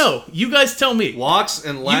 I don't know. You guys tell me. Walks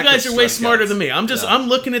and lack of You guys are way smarter than me. I'm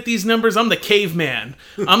looking at these numbers. I'm the caveman.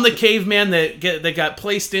 I'm the caveman that got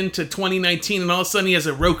placed into 2019, and all of a sudden he has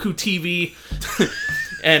a Roku TV.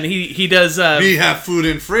 And he does... we have food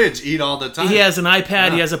in fridge, eat all the time. He has an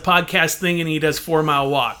iPad, he has a podcast thing, and he does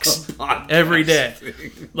 4-mile walks every day.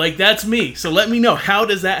 Like, that's me. So let me know, how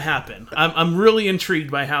does that happen? I'm really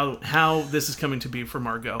intrigued by how this is coming to be for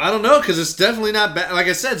Margot. I don't know, because it's definitely not bad. Like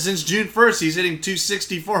I said, since June 1st, he's hitting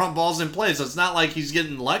 264 on balls in play, so it's not like he's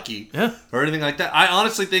getting lucky or anything like that. I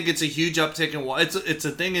honestly think it's a huge uptick in... It's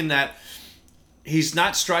a thing in that he's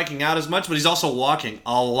not striking out as much, but he's also walking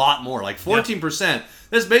a lot more. Like 14%.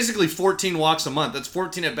 That's basically 14 walks a month. That's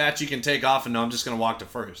 14 at-bats you can take off and know I'm just going to walk to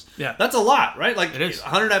first. Yeah. That's a lot, right? Like, it is.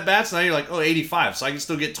 100 at-bats, now you're like, 85. So I can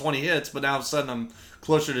still get 20 hits, but now all of a sudden I'm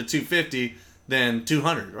closer to 250 than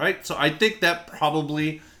 200, right? So I think that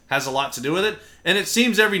probably has a lot to do with it. And it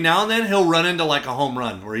seems every now and then he'll run into like a home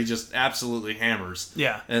run where he just absolutely hammers.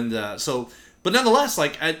 Yeah. And but nonetheless,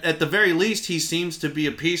 like at the very least, he seems to be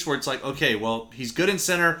a piece where it's like, okay, well, he's good in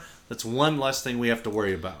center. That's one less thing we have to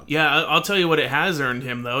worry about. Yeah, I'll tell you what it has earned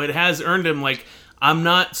him, though. It has earned him, like, I'm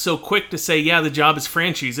not so quick to say, yeah, the job is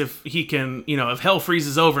Franchi's. If he can, if hell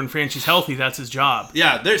freezes over and Franchi's healthy, that's his job.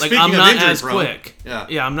 Yeah, like, speaking I'm of not injury, as quick.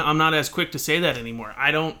 Yeah, I'm not as quick to say that anymore.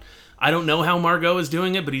 I don't know how Margot is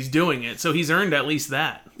doing it, but he's doing it, so he's earned at least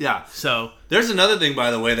that. Yeah. So there's another thing,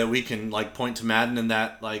 by the way, that we can like point to Madden in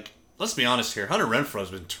that, like, let's be honest here. Hunter Renfroe's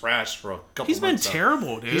been trashed for a couple months. He's been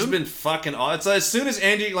terrible, dude. He's been fucking awful. It's as soon as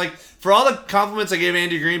Andy, like, for all the compliments I gave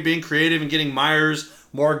Andy Green being creative and getting Myers,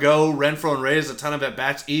 Margot, Renfroe, and Reyes a ton of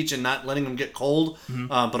at-bats each and not letting them get cold,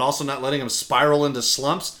 but also not letting them spiral into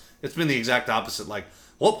slumps, it's been the exact opposite. Like,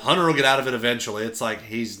 well, Hunter will get out of it eventually. It's like,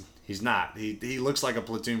 he's not. He looks like a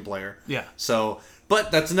platoon player. Yeah. So, but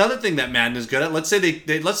that's another thing that Madden is good at. Let's say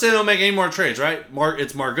they don't make any more trades, right?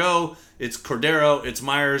 It's Margot, it's Cordero, it's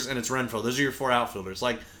Myers, and it's Renfroe. Those are your four outfielders.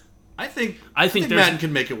 Like, I think Madden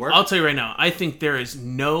can make it work. I'll tell you right now, I think there is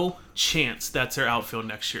no chance that's their outfield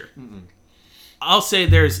next year. Mm-mm. I'll say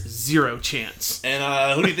there's zero chance. And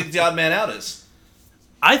who do you think the odd man out is?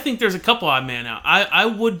 I think there's a couple odd man out. I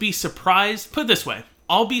would be surprised. Put it this way.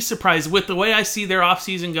 I'll be surprised with the way I see their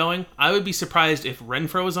offseason going. I would be surprised if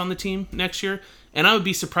Renfroe is on the team next year, and I would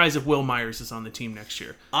be surprised if Will Myers is on the team next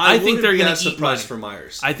year. I think they're going to eat money for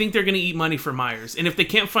Myers. I think they're going to eat money for Myers, and if they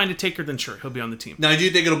can't find a taker, then sure, he'll be on the team. Now, do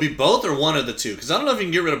you think it'll be both or one of the two? Because I don't know if you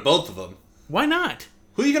can get rid of both of them. Why not?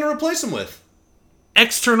 Who are you going to replace him with?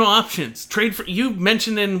 External options. Trade for, you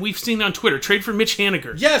mentioned, and we've seen on Twitter, trade for Mitch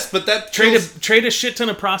Haniger. Yes, but that trade a shit ton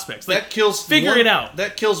of prospects. Like, that kills. Figure it out.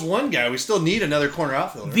 That kills one guy. We still need another corner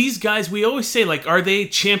outfielder. These guys, we always say, like, are they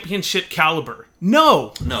championship caliber?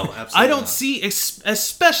 No, absolutely. I don't not. see,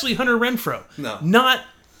 especially Hunter Renfroe. No, not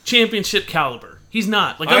championship caliber. He's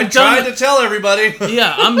not. Like, I tried to tell everybody.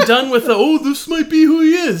 Yeah, I'm done with the this might be who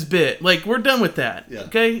he is bit. Like, we're done with that. Yeah.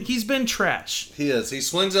 Okay, he's been trash. He is. He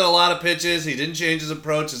swings at a lot of pitches. He didn't change his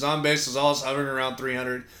approach. His on base is always hovering around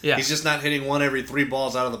 300. Yeah. He's just not hitting one every 3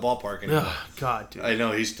 balls out of the ballpark anymore. Oh, God, dude. I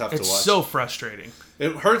know he's tough to watch. It's so frustrating.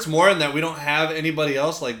 It hurts more in that we don't have anybody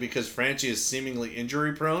else, like, because Franchi is seemingly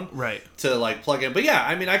injury prone, right? To like plug in. But yeah,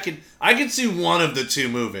 I mean, I can see one of the two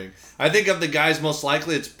moving. I think of the guys most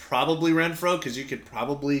likely, it's probably Renfroe because you could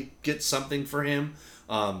probably get something for him,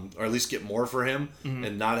 or at least get more for him,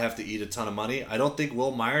 and not have to eat a ton of money. I don't think Will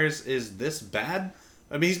Myers is this bad.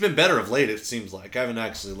 I mean, he's been better of late, it seems like. I haven't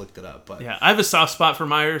actually looked it up, but yeah, I have a soft spot for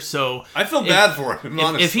Myers, so I feel bad for him.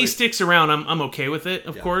 Honestly, if he sticks around, I'm okay with it,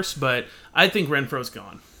 of course. But I think Renfroe's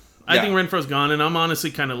gone. I think Renfroe's gone, and I'm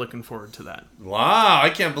honestly kind of looking forward to that. Wow, I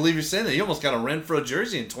can't believe you're saying that. You almost got a Renfroe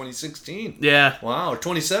jersey in 2016. Yeah. Wow, or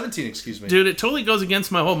 2017, excuse me. Dude, it totally goes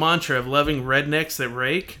against my whole mantra of loving rednecks that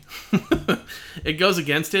rake. It goes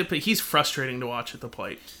against it, but he's frustrating to watch at the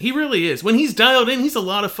plate. He really is. When he's dialed in, he's a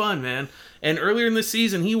lot of fun, man. And earlier in the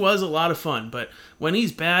season, he was a lot of fun. But when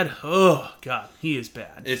he's bad, oh, God, he is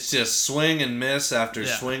bad. It's just swing and miss after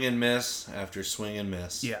swing and miss after swing and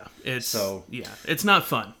miss. Yeah, it's not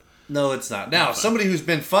fun. No, it's not. Now, somebody who's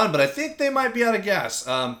been fun, but I think they might be out of gas.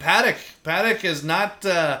 Paddock. Paddock is not...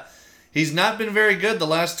 he's not been very good the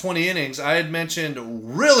last 20 innings. I had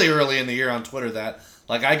mentioned really early in the year on Twitter that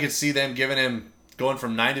like I could see them giving him going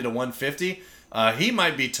from 90 to 150. He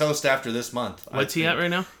might be toast after this month. What's he at right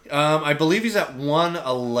now? I believe he's at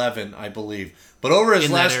 111, I believe. But over his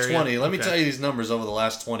last 20, let me tell you these numbers over the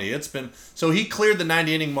last 20. It's been... So he cleared the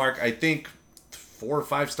 90-inning mark, I think, 4 or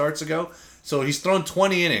 5 starts ago. So he's thrown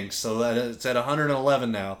 20 innings, so that it's at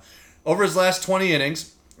 111 now. Over his last 20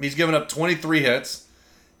 innings, he's given up 23 hits.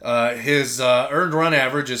 His earned run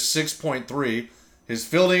average is 6.3. His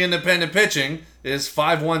fielding independent pitching is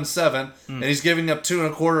 5.17, and he's giving up 2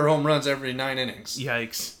 1/4 home runs every 9 innings.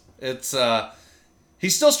 Yikes! It's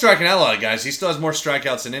he's still striking out a lot of guys. He still has more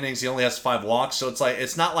strikeouts than innings. He only has 5 walks, so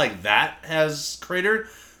it's not like that has cratered.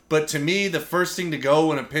 But to me, the first thing to go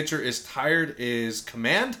when a pitcher is tired is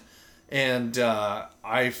command. And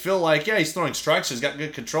I feel like, he's throwing strikes, so he's got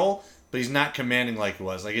good control, but he's not commanding like he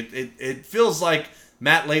was. Like it feels like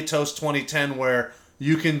Matt Latos 2010, where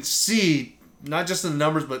you can see, not just in the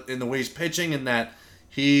numbers, but in the way he's pitching, and that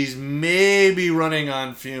he's maybe running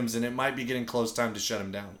on fumes, and it might be getting close time to shut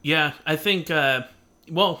him down. Yeah, I think,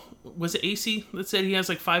 was it AC that said he has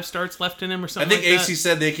like 5 starts left in him or something? I think like AC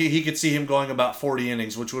said he could see him going about 40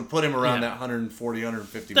 innings, which would put him around that 140,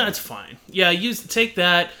 150 That's fine. Yeah, take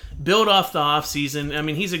that, build off the offseason. I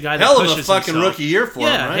mean, he's a guy that hell pushes of a fucking himself. rookie year for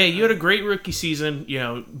him, right? Hey, you had a great rookie season.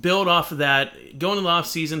 Build off of that. Go into the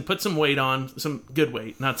offseason, put some weight on, some good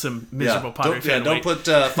weight, not some miserable Padre fan don't weight. put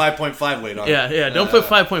 5.5 weight on. Don't put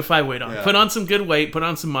 5.5 weight on. Yeah. Put on some good weight, put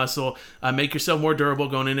on some muscle, make yourself more durable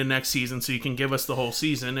going into next season so you can give us the whole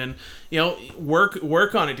season. And,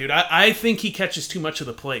 work on it, dude. I think he catches too much of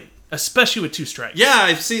the plate, especially with 2 strikes. Yeah,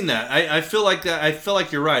 I've seen that. I feel like that. I feel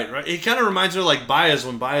like you're right. It kind of reminds me of like Baez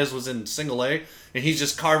when Baez was in Single A, and he's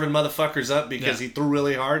just carving motherfuckers up because he threw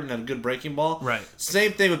really hard and had a good breaking ball. Right.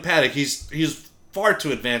 Same thing with Paddock. He's far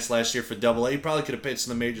too advanced last year for Double A. He probably could have pitched in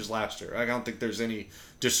the majors last year. I don't think there's any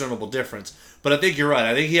discernible difference. But I think you're right.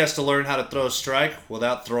 I think he has to learn how to throw a strike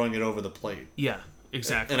without throwing it over the plate. Yeah,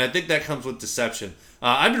 exactly. And I think that comes with deception.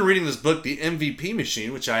 I've been reading this book, The MVP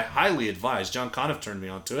Machine, which I highly advise. John Conniff turned me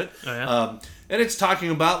onto it. Oh, yeah? And it's talking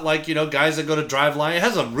about, guys that go to drive line. It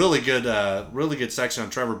has a really good section on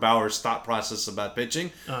Trevor Bauer's thought process about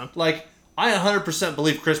pitching. I 100%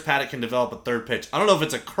 believe Chris Paddock can develop a third pitch. I don't know if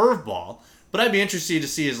it's a curveball, but I'd be interested to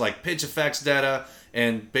see his pitch effects data,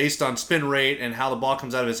 and based on spin rate and how the ball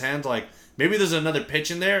comes out of his hands, maybe there's another pitch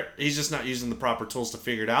in there. He's just not using the proper tools to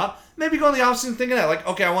figure it out. Maybe go in the opposite and think of that.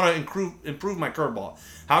 Okay, I want to improve my curveball.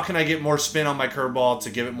 How can I get more spin on my curveball to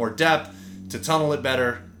give it more depth, to tunnel it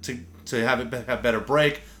better, to have it have better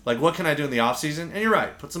break? What can I do in the offseason? And you're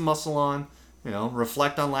right. Put some muscle on.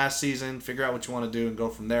 reflect on last season, figure out what you want to do, and go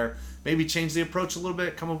from there. Maybe change the approach a little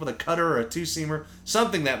bit, come up with a cutter or a two-seamer,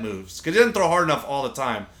 something that moves. Because he doesn't throw hard enough all the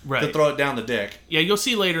time to throw it down the dick. Yeah, you'll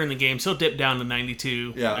see later in the game, he'll dip down to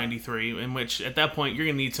 92, 93, in which at that point you're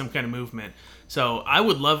going to need some kind of movement. So I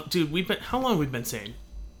would love, dude, how long have we been saying?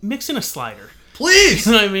 Mix in a slider. Please!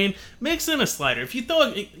 You know what I mean? Mix in a slider. If you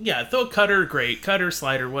throw a cutter, great. Cutter,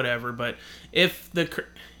 slider, whatever. But if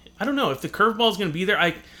I don't know, if the curveball is going to be there,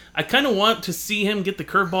 I kind of want to see him get the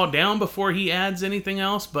curveball down before he adds anything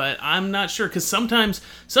else, but I'm not sure. Because sometimes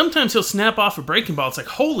he'll snap off a breaking ball. It's like,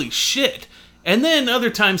 holy shit. And then other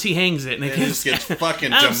times he hangs it. And it just gets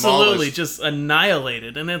fucking absolutely demolished. Just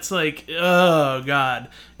annihilated. And it's like, oh, God.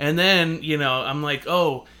 And then, I'm like,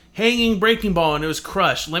 oh, hanging breaking ball, and it was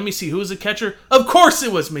crushed. Let me see, who was the catcher? Of course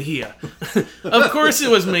it was Mejia. Of course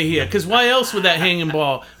it was Mejia, because why else would that hanging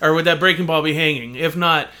ball, or would that breaking ball be hanging, if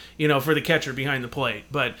not, for the catcher behind the plate?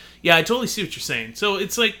 But, yeah, I totally see what you're saying. So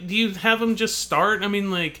it's like, do you have him just start? I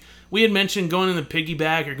mean, like, we had mentioned going in the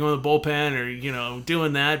piggyback or going to the bullpen or,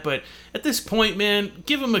 doing that, but at this point, man,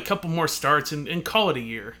 give him a couple more starts and call it a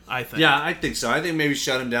year, I think. Yeah, I think so. I think maybe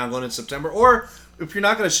shut him down going in September, or if you're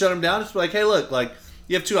not going to shut him down, just be like, hey, look, like,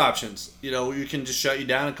 you have two options. You can just shut you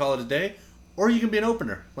down and call it a day, or you can be an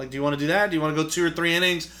opener. Like, do you want to do that? Do you want to go 2 or 3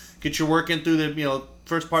 innings, get your work in through the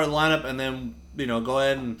first part of the lineup, and then go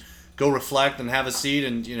ahead and go reflect and have a seat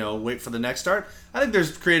and wait for the next start? I think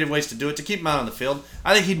there's creative ways to do it to keep him out on the field.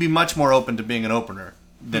 I think he'd be much more open to being an opener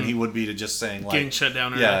than he would be to just saying like getting shut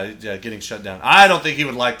down. Getting shut down. I don't think he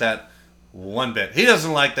would like that one bit. He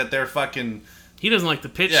doesn't like that they're fucking. He doesn't like the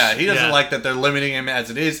pitch. Yeah, he doesn't like that they're limiting him as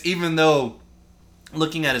it is, even though.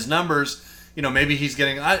 Looking at his numbers, maybe he's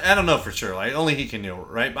getting. I don't know for sure. Like only he can know,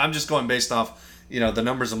 right? I'm just going based off, the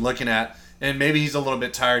numbers I'm looking at, and maybe he's a little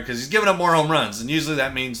bit tired because he's giving up more home runs, and usually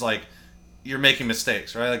that means like you're making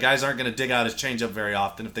mistakes, right? The guys aren't going to dig out his changeup very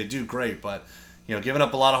often. If they do, great, but giving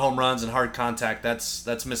up a lot of home runs and hard contact,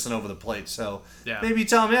 that's missing over the plate. So maybe you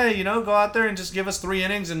tell him, hey, go out there and just give us 3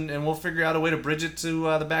 innings, and we'll figure out a way to bridge it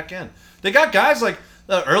to the back end. They got guys like.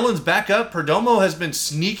 Erlin's back up. Perdomo has been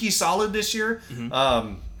sneaky solid this year.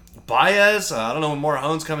 Mm-hmm. Baez, I don't know when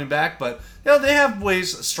Morejon's coming back, but they have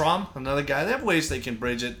ways. Strom, another guy, they have ways they can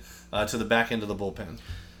bridge it to the back end of the bullpen.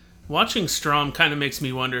 Watching Strom kind of makes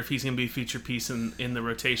me wonder if he's going to be a feature piece in the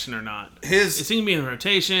rotation or not. Is he going to be in the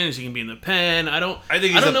rotation? Is he going to be in the pen? I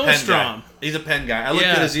think he's a pen guy. He's a pen guy. I looked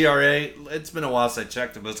at his ERA. It's been a while since I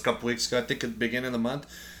checked him, but it's a couple weeks ago. I think at the beginning of the month.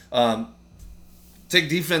 Take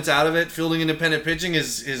defense out of it. Fielding independent pitching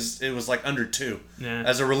it was like under 2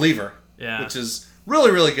 as a reliever, which is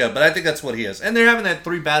really, really good. But I think that's what he is. And they're having that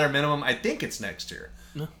 3-batter minimum. I think it's next year.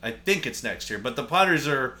 But the Padres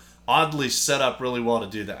are oddly set up really well to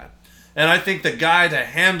do that. And I think the guy to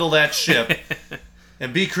handle that ship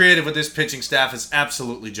and be creative with this pitching staff is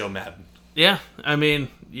absolutely Joe Maddon. Yeah, I mean,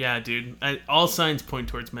 yeah, dude. All signs point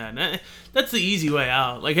towards Maddon. That's the easy way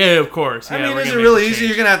out. Like, hey, of course. I mean, is it really easy?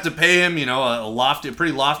 You're gonna have to pay him, a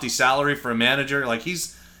pretty lofty salary for a manager. Like,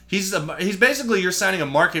 he's basically you're signing a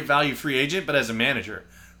market value free agent, but as a manager,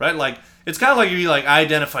 right? Like, it's kind of like if you I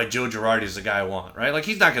identify Joe Girardi as the guy I want, right? Like,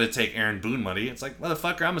 he's not gonna take Aaron Boone money. It's like,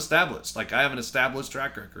 motherfucker, I'm established. Like, I have an established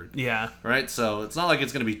track record. Yeah. Right. So it's not like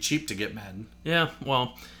it's gonna be cheap to get Maddon. Yeah.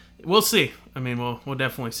 Well. We'll see. I mean, we'll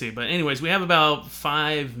definitely see. But anyways, we have about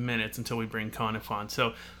 5 minutes until we bring Conniff on.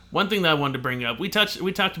 So one thing that I wanted to bring up, we talked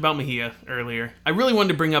about Mejia earlier. I really wanted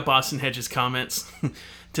to bring up Austin Hedges' comments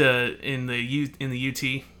in the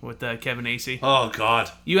UT with Kevin Acee. Oh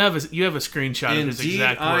God! You have a screenshot of his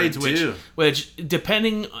exact words, which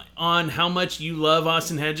depending on how much you love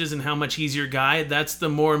Austin Hedges and how much he's your guy, that's the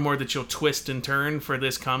more and more that you'll twist and turn for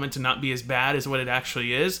this comment to not be as bad as what it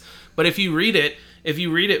actually is. But if you read it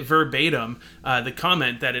verbatim, the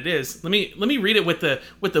comment that it is, let me read it with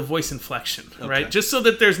the voice inflection, okay. Right? Just so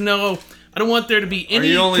that there's no, I don't want there to be any.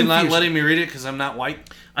 Are you only confusion. not letting me read it because I'm not white?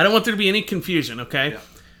 I don't want there to be any confusion. Okay. Yeah.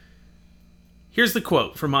 Here's the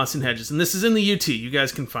quote from Austin Hedges, and this is in the UT. You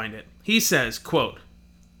guys can find it. He says, quote,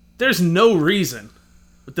 "There's no reason,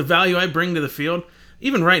 with the value I bring to the field,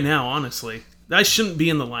 even right now, honestly, that I shouldn't be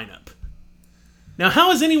in the lineup." Now,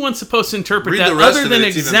 how is anyone supposed to interpret that other than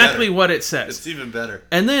exactly what it says? It's even better.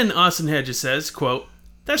 And then Austin Hedges says, quote,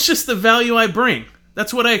 "That's just the value I bring.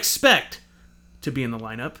 That's what I expect to be in the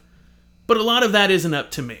lineup. But a lot of that isn't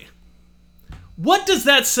up to me." What does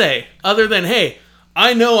that say other than, hey,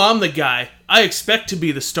 I know I'm the guy. I expect to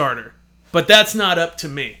be the starter. But that's not up to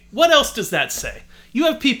me. What else does that say? You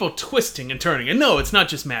have people twisting and turning. And no, it's not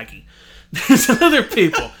just Maggie. There's other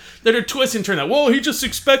people that are twisting and turning. Well, he just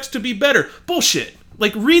expects to be better. Bullshit.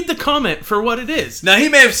 Like, read the comment for what it is. Now, he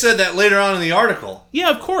may have said that later on in the article. Yeah,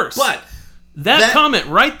 of course. But That comment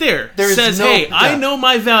right there says, I know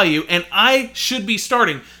my value and I should be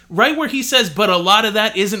starting. Right where he says, but a lot of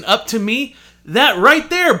that isn't up to me. That right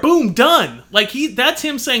there, boom, done. Like that's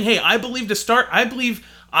him saying, hey, I believe to start. I believe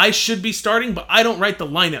I should be starting, but I don't write the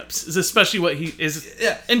lineups. Is especially what he is.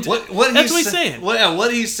 Yeah, and that's what he's saying.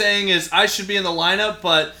 What he's saying is, I should be in the lineup,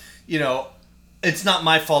 but it's not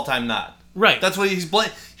my fault. I'm not. Right. That's what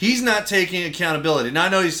he's not taking accountability. Now I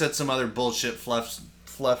know he said some other bullshit,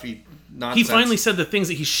 fluffy nonsense. He finally said the things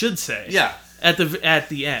that he should say. Yeah. At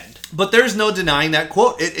the end. But there's no denying that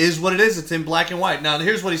quote. It is what it is. It's in black and white. Now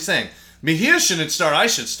here's what he's saying. Mejia shouldn't start. I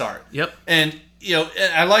should start. Yep. And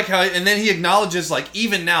I like how, and then he acknowledges, like,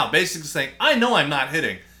 even now, basically saying, I know I'm not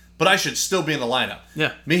hitting, but I should still be in the lineup.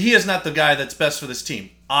 Yeah. Mejia's not the guy that's best for this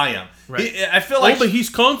team. I am. Right. I feel like but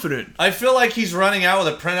he's confident. I feel like he's running out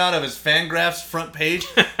with a printout of his Fangraphs front page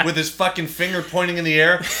with his fucking finger pointing in the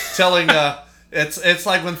air, telling, it's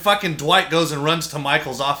like when fucking Dwight goes and runs to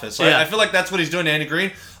Michael's office. Right? Yeah. I feel like that's what he's doing to Andy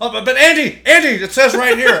Green. Oh, but Andy, it says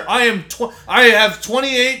right here, I have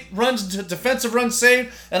 28 defensive runs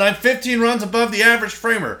saved, and I'm 15 runs above the average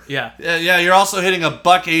framer. Yeah. Yeah, you're also hitting a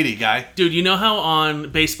 $180, guy. Dude, you know how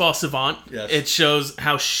on Baseball Savant, yes, it shows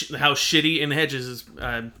how shitty in Hedges'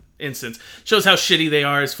 instance, shows how shitty they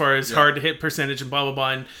are as far as hard to hit percentage and blah blah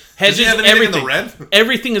blah. And Hedges, everything in the red?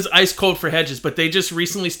 Everything is ice cold for Hedges, but they just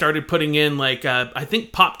recently started putting in like I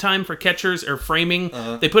think pop time for catchers or framing.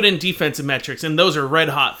 They put in defensive metrics, and those are red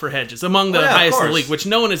hot for Hedges, among the highest in the league, which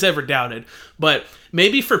no one has ever doubted. But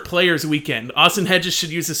maybe for Players Weekend, Austin Hedges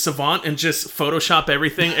should use his Savant and just Photoshop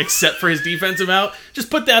everything except for his defensive out.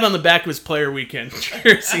 Just put that on the back of his Player Weekend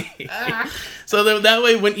jersey. So that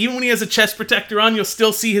way, even when he has a chest protector on, you'll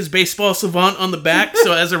still see his Baseball Savant on the back.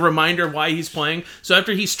 So as a reminder why he's playing. So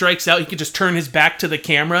after he strikes out, he can just turn his back to the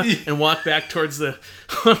camera and walk back towards the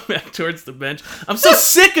bench. I'm so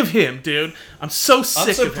sick of him, dude. I'm so sick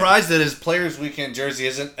of him. I'm surprised that his Players Weekend jersey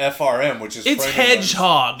isn't FRM, which is it's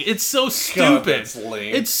Hedgehog. It's so stupid. God, that's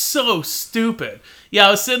lame. It's so stupid. Yeah,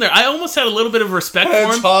 I was sitting there. I almost had a little bit of respect for him.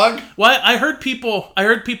 Hedgehog? Well, I heard people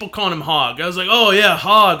calling him Hog. I was like, oh yeah,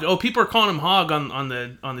 Hog. Oh, people are calling him Hog on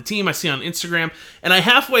the team. I see on Instagram, and I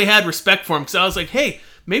halfway had respect for him because I was like, hey,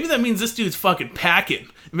 maybe that means this dude's fucking packing.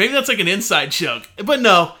 Maybe that's like an inside joke. But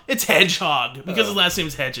no, it's Hedgehog because his last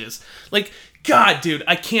name's Hedges. Like, God, dude,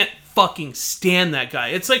 I can't fucking stand that guy.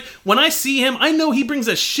 It's like when I see him, I know he brings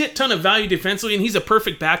a shit ton of value defensively and he's a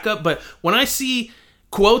perfect backup, but when I see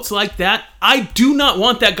quotes like that, I do not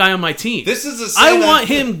want that guy on my team. I want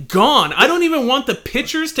him gone. I don't even want the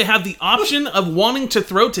pitchers to have the option of wanting to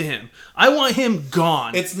throw to him. I want him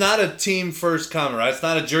gone. It's not a team first comment, right? It's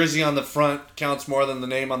not a jersey on the front counts more than the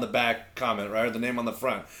name on the back comment, right? Or the name on the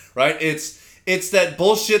front, right? It's that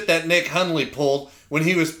bullshit that Nick Hundley pulled when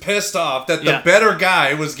he was pissed off that the better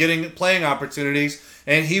guy was getting playing opportunities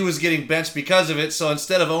and he was getting benched because of it. So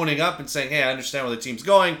instead of owning up and saying, hey, I understand where the team's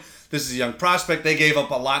going, this is a young prospect, they gave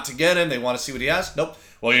up a lot to get him, they want to see what he has. Nope.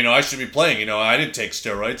 Well, I should be playing. I didn't take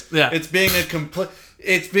steroids. Yeah. It's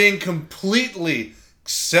being completely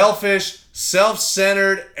selfish,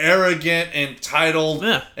 self-centered, arrogant, entitled,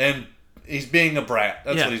 and he's being a brat.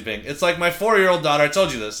 That's what he's being. It's like my 4-year-old daughter, I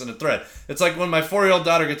told you this in a thread. It's like when my 4-year-old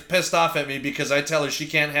daughter gets pissed off at me because I tell her she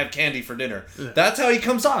can't have candy for dinner. Yeah. That's how he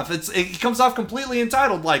comes off. He comes off completely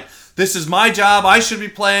entitled, like, this is my job, I should be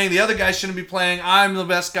playing, the other guy shouldn't be playing, I'm the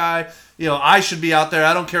best guy, I should be out there,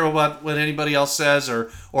 I don't care what anybody else says or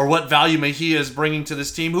what value Mejia is bringing to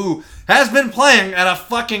this team, who has been playing at a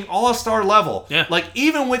fucking all-star level. Yeah. Like,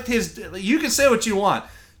 even with you can say what you want,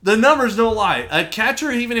 the numbers don't lie. A catcher,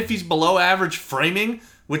 even if he's below average framing,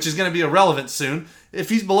 which is going to be irrelevant soon, if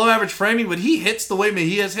he's below average framing, but he hits the way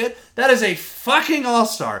Mejia's hit, that is a fucking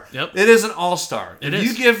all-star. Yep. It is an all-star.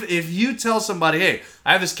 If you tell somebody, hey,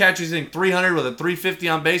 I have this catcher who's hitting 300 with a 350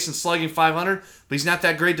 on base and slugging 500, but he's not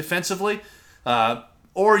that great defensively,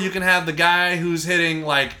 or you can have the guy who's hitting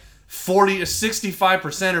like 40 to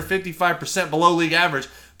 65% or 55% below league average,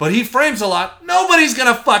 but he frames a lot. Nobody's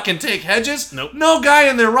going to fucking take Hedges. Nope. No guy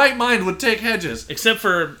in their right mind would take Hedges. Except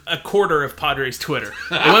for a quarter of Padres Twitter.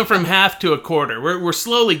 It went from half to a quarter. We're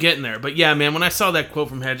slowly getting there. But yeah, man, when I saw that quote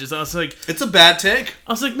from Hedges, I was like... It's a bad take.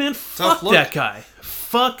 I was like, man, fuck that guy.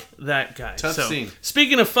 Fuck that guy. Tough scene.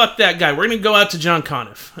 Speaking of fuck that guy, we're going to go out to John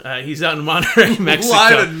Conniff. He's out in Monterrey, Mexico.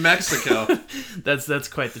 Live in Mexico. That's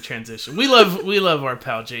quite the transition. We love our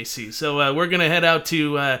pal JC. So we're going to head out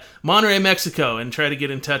to Monterrey, Mexico and try to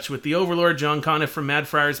get in touch with the Overlord, John Conniff from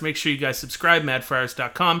MadFriars. Make sure you guys subscribe,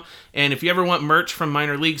 madfriars.com. And if you ever want merch from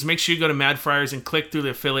minor leagues, make sure you go to MadFriars and click through the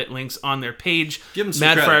affiliate links on their page. Give them some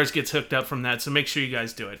MadFriars credit. gets hooked up from that, so make sure you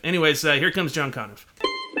guys do it. Anyways, here comes John Conniff.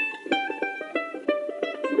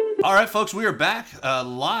 All right, folks, we are back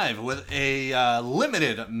live with a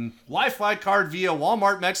limited Wi-Fi card via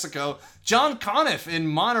Walmart Mexico. John Conniff in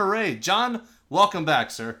Monterey. John, welcome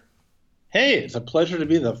back, sir. Hey, it's a pleasure to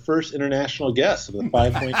be the first international guest of the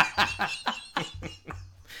 5 Point.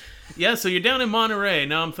 Yeah, so you're down in Monterey.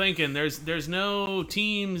 Now I'm thinking there's no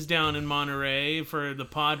teams down in Monterey for the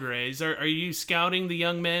Padres. Are you scouting the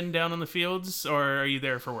young men down on the fields, or are you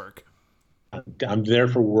there for work? I'm there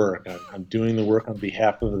for work. I'm doing the work on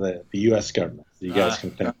behalf of the U.S. government. So you guys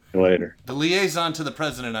can thank me later. The liaison to the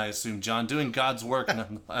president, I assume, John, doing God's work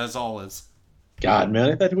as always. God, man,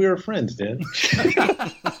 I thought we were friends, Dan.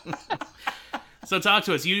 So talk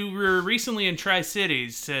to us. You were recently in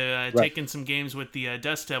Tri-Cities taking some games with the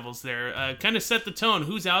Dust Devils there. Kind of set the tone.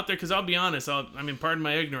 Who's out there? Because I'll be honest, pardon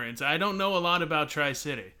my ignorance, I don't know a lot about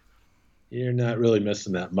Tri-City. You're not really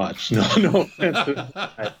missing that much. No offense.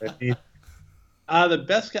 I mean, the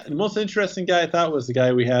best guy, the most interesting guy I thought was the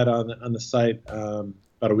guy we had on the site about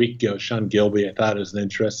a week ago, Sean Gilby. I thought it was an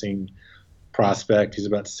interesting prospect. He's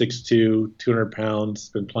about 6'2", 200 pounds,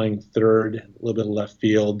 been playing third, a little bit of left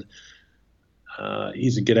field.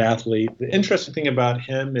 He's a good athlete. The interesting thing about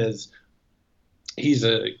him is he's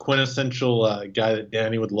a quintessential guy that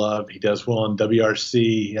Danny would love. He does well on WRC.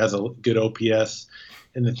 He has a good OPS.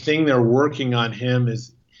 And the thing they're working on him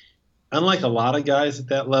is, unlike a lot of guys at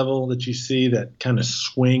that level that you see that kind of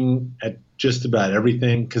swing at just about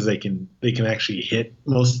everything because they can actually hit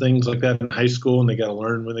most things like that in high school, and they got to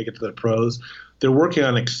learn when they get to the pros. They're working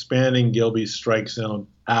on expanding Gilby's strike zone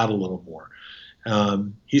out a little more.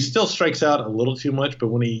 He still strikes out a little too much, but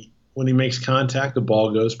when he makes contact, the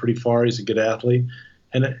ball goes pretty far. He's a good athlete,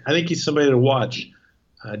 and I think he's somebody to watch.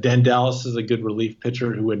 Dan Dallas is a good relief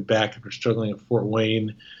pitcher who went back after struggling at Fort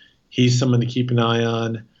Wayne. He's someone to keep an eye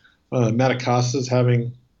on. Matt Acosta's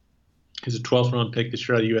he's a 12th round pick this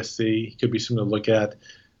year out of USC. He could be someone to look at.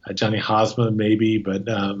 Johnny Hosma maybe, but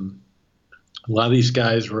a lot of these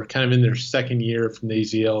guys were kind of in their second year from the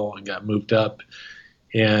AZL and got moved up.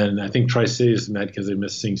 And I think Tri-City is mad because they're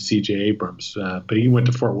missing C.J. Abrams. But he went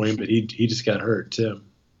to Fort Wayne, but he just got hurt too.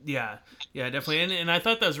 Yeah, definitely. And I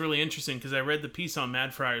thought that was really interesting because I read the piece on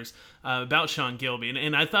MadFriars about Sean Gilby.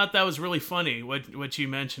 And I thought that was really funny, what you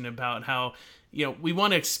mentioned about how, we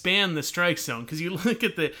want to expand the strike zone because you look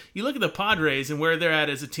at the Padres and where they're at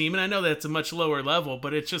as a team, and I know that's a much lower level,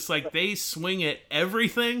 but it's just like they swing at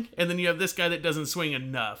everything, and then you have this guy that doesn't swing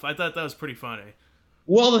enough. I thought that was pretty funny.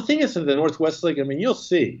 Well, the thing is, in the Northwest League, you'll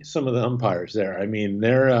see some of the umpires there.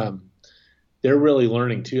 They're really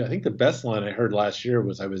learning too. I think the best line I heard last year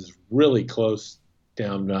was I was really close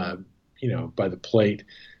down, by the plate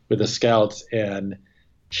with the scouts, and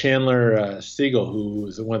Chandler Siegel, who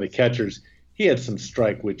was one of the catchers, he had some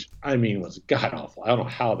strike, which was god awful. I don't know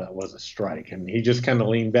how that was a strike. And he just kind of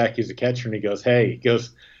leaned back. He's a catcher, and he goes,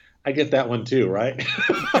 I get that one too, right?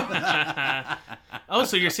 Oh,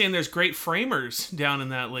 so you're saying there's great framers down in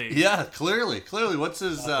that league? Yeah, clearly. What's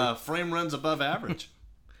his frame runs above average?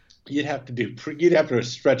 You'd have to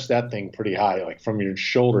stretch that thing pretty high, like from your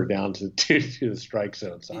shoulder down to the strike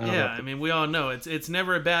zone. So we all know it's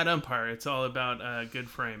never a bad umpire. It's all about good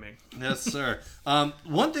framing. Yes, sir.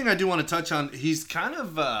 One thing I do want to touch on, he's kind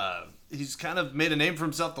of made a name for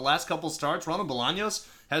himself the last couple starts. Ronald Bolaños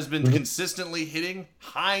has been consistently hitting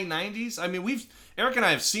high 90s. Eric and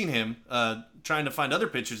I have seen him trying to find other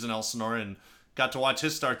pitchers in Elsinore and got to watch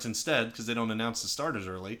his starts instead because they don't announce the starters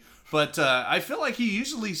early. But I feel like he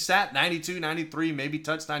usually sat 92, 93, maybe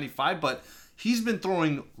touched 95, but he's been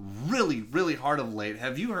throwing really, really hard of late.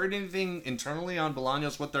 Have you heard anything internally on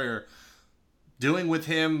Bolaños, what they're doing with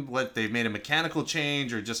him, what they've made a mechanical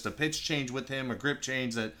change or just a pitch change with him, a grip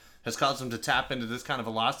change that has caused him to tap into this kind of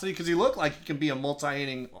velocity? Because he looked like he can be a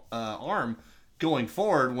multi-inning arm going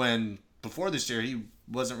forward when before this year he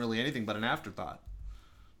wasn't really anything but an afterthought.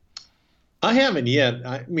 I haven't yet.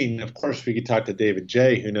 Of course, we could talk to David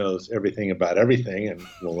J., who knows everything about everything, and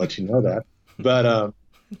we'll let you know that. But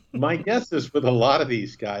my guess is with a lot of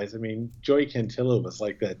these guys, Joey Cantillo was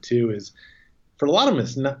like that too, is for a lot of them,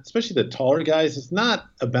 it's not, especially the taller guys, it's not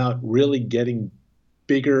about really getting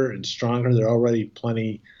bigger and stronger. They're already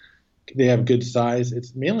they have good size.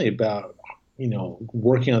 It's mainly about,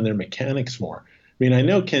 working on their mechanics more. I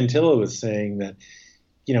know Cantillo was saying that,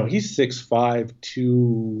 he's 6'5",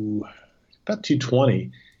 about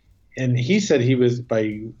 220, and he said he was,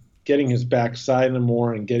 by getting his backside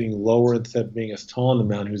more and getting lower instead of being as tall on the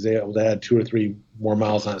mound, he was able to add 2 or 3 more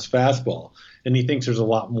miles on his fastball, and he thinks there's a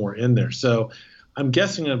lot more in there. So I'm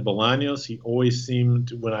guessing at Bolaños, he always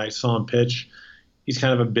seemed, when I saw him pitch, he's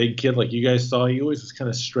kind of a big kid like you guys saw. He always was kind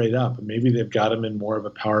of straight up, and maybe they've got him in more of a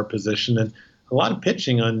power position, and a lot of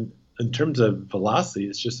pitching on in terms of velocity,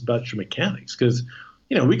 it's just about your mechanics. Because,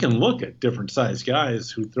 we can look at different size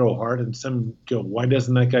guys who throw hard, and some go, why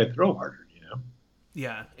doesn't that guy throw harder?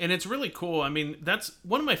 Yeah, and it's really cool. I mean, that's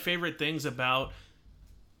one of my favorite things about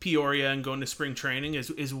Peoria and going to spring training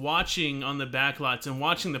is watching on the backlots and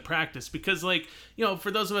watching the practice, because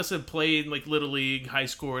for those of us that have played like Little League, high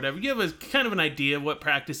school, or whatever, you have a kind of an idea of what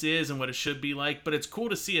practice is and what it should be like, but it's cool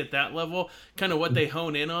to see at that level kind of what they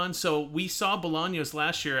hone in on. So we saw Bolaños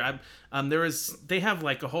last year. They have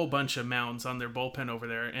like a whole bunch of mounds on their bullpen over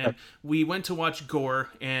there, and we went to watch Gore,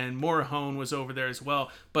 and Morahone was over there as well,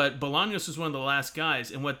 but Bolaños was one of the last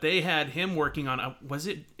guys, and what they had him working on, is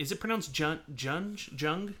it pronounced Jung?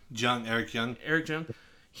 Eric Jung.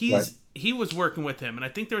 He was working with him, and I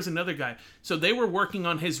think there was another guy, so they were working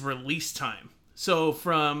on his release time. So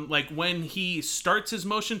from like when he starts his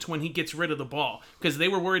motion to when he gets rid of the ball, because they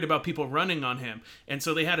were worried about people running on him. And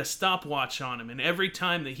so they had a stopwatch on him. And every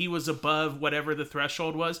time that he was above whatever the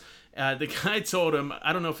threshold was, the guy told him,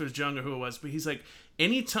 I don't know if it was Jung or who it was, but he's like,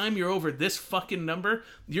 anytime you're over this fucking number,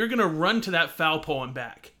 you're going to run to that foul pole and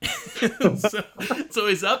back. so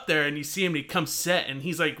he's up there and you see him and he comes set and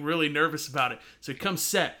he's like really nervous about it. So he comes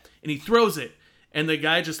set and he throws it. And the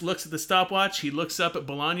guy just looks at the stopwatch. He looks up at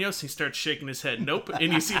Bolaños. He starts shaking his head. Nope.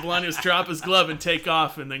 And you see Bolaños drop his glove and take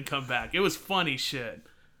off and then come back. It was funny shit.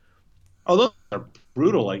 Oh, those are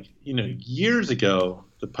brutal. Like, years ago,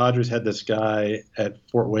 the Padres had this guy at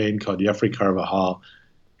Fort Wayne called Jeffrey Carvajal,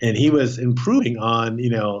 and he was improving on,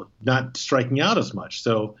 not striking out as much.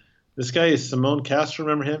 So this guy is Simon Castro.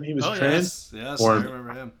 Remember him? He was Yes, I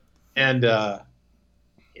remember him. And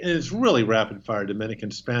it's really rapid fire Dominican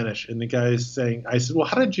Spanish. And the guy is saying, I said, well,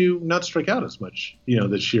 how did you not strike out as much,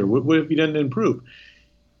 this year? What have you done to improve?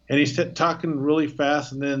 And he's talking really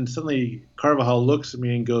fast. And then suddenly Carvajal looks at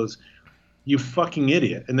me and goes, you fucking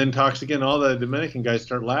idiot. And then talks again. All the Dominican guys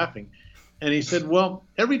start laughing. And he said, well,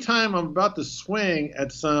 every time I'm about to swing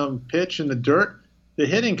at some pitch in the dirt, the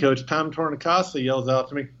hitting coach, Tom Tornicasa, yells out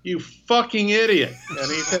to me, you fucking idiot. And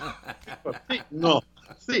he said, no.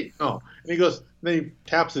 And he goes, then he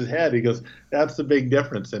taps his head. He goes, that's the big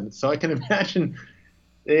difference. And so I can imagine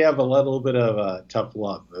they have a little bit of tough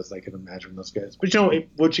love, as I can imagine those guys. But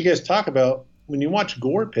what you guys talk about, when you watch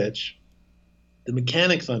Gore pitch, the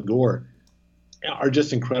mechanics on Gore are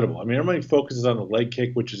just incredible. I mean, everybody focuses on the leg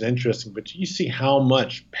kick, which is interesting, but you see how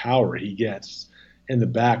much power he gets in the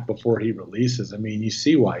back before he releases. I mean, you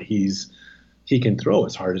see why he can throw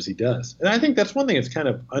as hard as he does. And I think that's one thing that's kind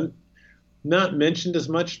of not mentioned as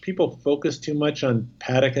much. People focus too much on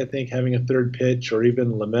Paddock, I think, having a third pitch, or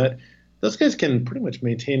even Lamet. Those guys can pretty much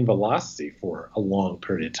maintain velocity for a long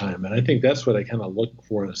period of time. And I think that's what I kind of look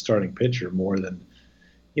for in a starting pitcher more than,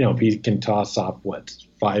 if he can toss off,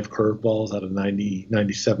 5 curveballs out of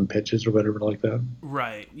 97 pitches or whatever like that.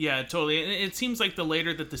 Right. Yeah, totally. And it seems like the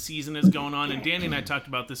later that the season is going on, and Danny and I talked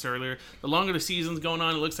about this earlier, the longer the season's going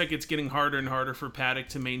on, it looks like it's getting harder and harder for Paddock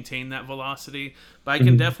to maintain that velocity. But I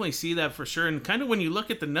can definitely see that for sure. And kind of when you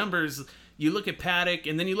look at the numbers, you look at Paddock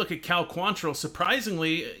and then you look at Cal Quantrill,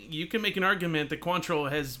 surprisingly, you can make an argument that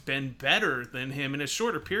Quantrill has been better than him in a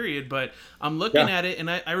shorter period. But I'm looking at it,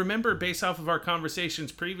 and I remember, based off of our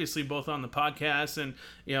conversations previously, both on the podcast and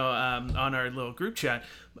on our little group chat,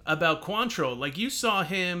 about Quantrill. Like, you saw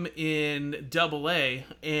him in Double-A,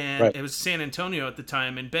 and it was San Antonio at the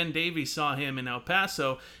time, and Ben Davies saw him in El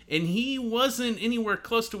Paso, and he wasn't anywhere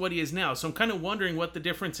close to what he is now. So I'm kind of wondering what the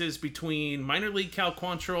difference is between minor league Cal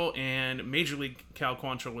Quantrill and major league Cal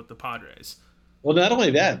Quantrill with the Padres. Well, not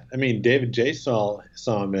only that, I mean, David J. saw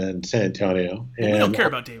him in San Antonio. And we don't care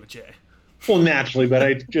about David J. Well, naturally, but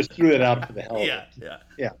I just threw it out for the hell of it.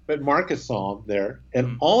 Yeah. But Marcus saw him there,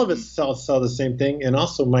 and all of us saw the same thing. And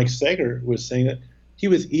also, Mike Sager was saying that he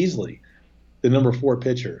was easily the number 4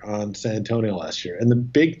 pitcher on San Antonio last year. And the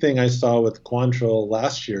big thing I saw with Quantrill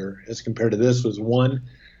last year, as compared to this, was one,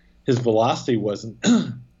 his velocity wasn't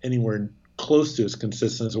anywhere close to as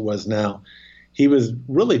consistent as it was now. He was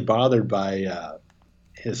really bothered by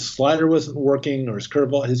his slider wasn't working, or his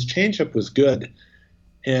curveball. His changeup was good.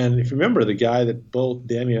 And if you remember, the guy that both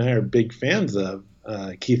Danny and I are big fans of,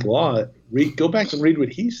 Keith Law, go back and read what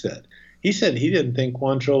he said. He said he didn't think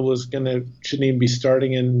Quantrill shouldn't even be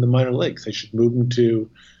starting in the minor leagues. They should move him to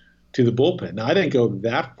the bullpen. Now, I didn't go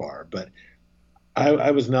that far, but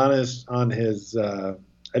I was not as on his. I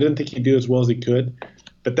didn't think he'd do as well as he could.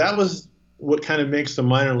 But that was what kind of makes the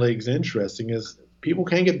minor leagues interesting, is people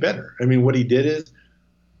can get better. I mean, what he did is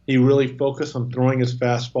he really focused on throwing his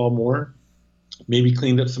fastball more. Maybe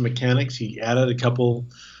cleaned up some mechanics. He added a couple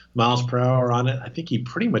miles per hour on it. I think he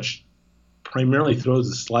pretty much primarily throws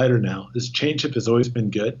the slider now. His changeup has always been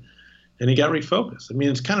good, and he got refocused. I mean,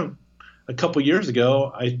 it's kind of a couple years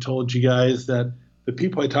ago, I told you guys that the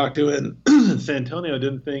people I talked to in San Antonio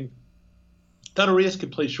thought Arias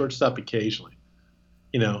could play shortstop occasionally,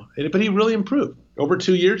 but he really improved. Over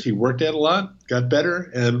 2 years, he worked out a lot, got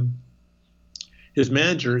better, and his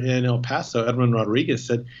manager in El Paso, Edwin Rodriguez,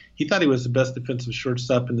 said he thought he was the best defensive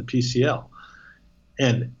shortstop in the PCL.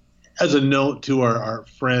 And as a note to our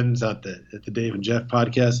friends at the Dave and Jeff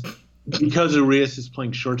podcast, because Arias is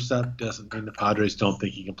playing shortstop doesn't mean the Padres don't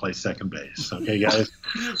think he can play second base. Okay, guys?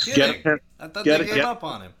 You're kidding. I thought they gave up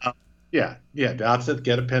on him. Yeah, that's it.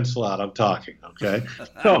 Get a pencil out. I'm talking, okay?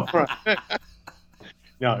 So,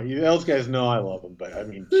 no, those guys know I love them, but I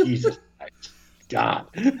mean, Jesus Christ. God.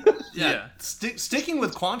 Yeah. Sticking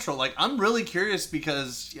with Quantrill, I'm really curious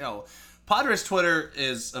because, Padres Twitter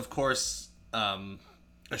is, of course, a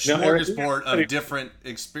smorgasbord of different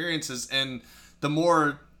experiences, and the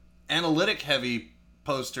more analytic-heavy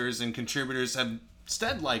posters and contributors have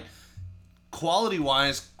said,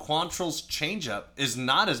 quality-wise, Quantrill's changeup is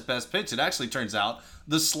not his best pitch. It actually turns out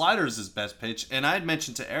the slider is his best pitch, and I had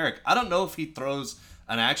mentioned to Eric, I don't know if he throws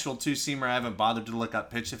an actual two-seamer. I haven't bothered to look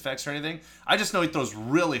up pitch effects or anything. I just know he throws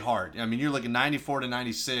really hard. I mean, you're looking 94 to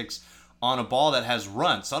 96 on a ball that has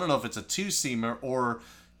runs. So I don't know if it's a two-seamer, or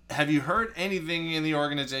have you heard anything in the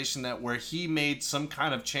organization that where he made some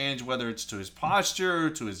kind of change, whether it's to his posture,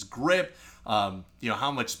 to his grip, how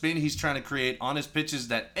much spin he's trying to create on his pitches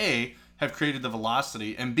that A, have created the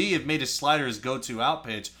velocity, and B, have made his slider his go-to out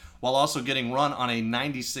pitch while also getting run on a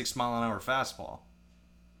 96 mile an hour fastball?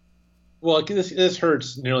 Well, this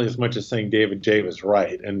hurts nearly as much as saying David J was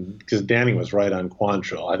right, and because Danny was right on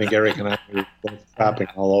Quantrill. I think Eric and I were both tapping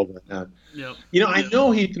all over that. Yep. I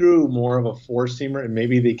know he threw more of a four-seamer, and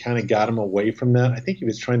maybe they kind of got him away from that. I think he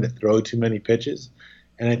was trying to throw too many pitches,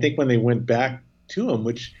 and I think when they went back to him,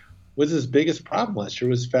 which was his biggest problem last year,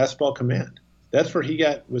 was fastball command. That's where he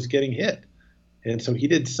was getting hit. And so he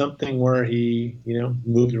did something where he,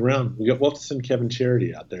 moved around. We'll have to send Kevin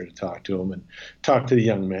Charity out there to talk to him and talk to the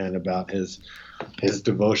young man about his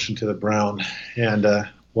devotion to the Brown and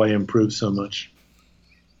why he improved so much.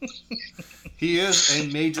 He is a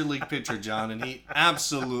major league pitcher, John, and he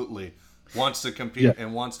absolutely wants to compete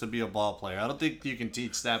and wants to be a ball player. I don't think you can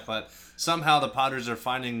teach that, but somehow the Padres are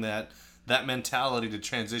finding that mentality to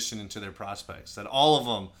transition into their prospects, that all of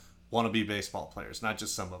them want to be baseball players, not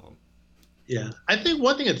just some of them. Yeah, I think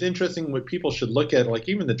one thing that's interesting, what people should look at,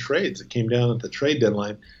 even the trades that came down at the trade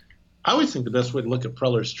deadline, I always think the best way to look at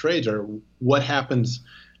Preller's trades are what happens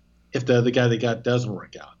if the guy they got doesn't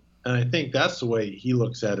work out. And I think that's the way he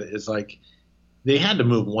looks at it, is they had to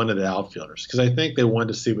move one of the outfielders because I think they wanted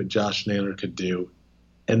to see what Josh Naylor could do,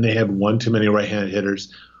 and they had one too many right-handed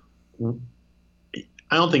hitters.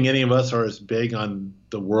 I don't think any of us are as big on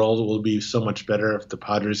the world will be so much better if the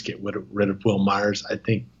Padres get rid of Will Myers. I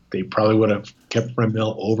think they probably would have kept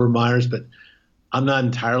Bremel over Myers, but I'm not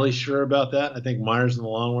entirely sure about that. I think Myers in the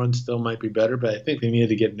long run still might be better, but I think they needed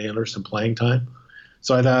to get Naylor some playing time.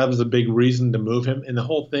 So I thought that was a big reason to move him. And the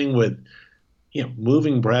whole thing with,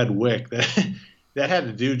 moving Brad Wick, that had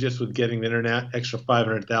to do just with getting the extra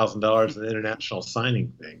 $500,000 in the international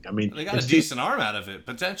signing thing. I mean, they got a decent arm out of it,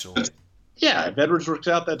 potentially. Yeah, if Edwards works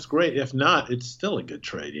out, that's great. If not, it's still a good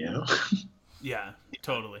trade, Yeah,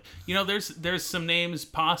 totally. There's some names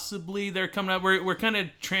possibly they're coming up. We're kind of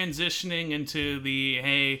transitioning into the,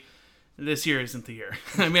 hey, this year isn't the year.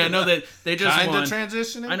 I mean, I know that they just won.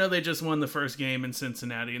 Transitioning? I know they just won the first game in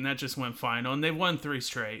Cincinnati, and that just went final, and they've won 3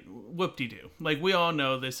 straight. Whoop-de-doo. We all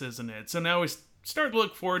know this isn't it. So now we start to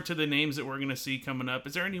look forward to the names that we're going to see coming up.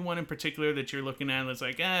 Is there anyone in particular that you're looking at that's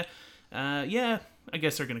yeah, I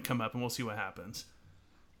guess they're going to come up, and we'll see what happens?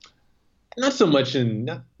 Not so much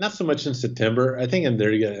in September. I think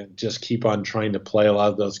they're going to just keep on trying to play a lot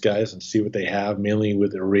of those guys and see what they have, mainly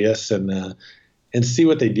with Arias, and see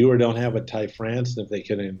what they do or don't have with Ty France, and if they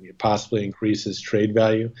can possibly increase his trade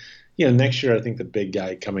value. Next year I think the big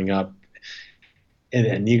guy coming up,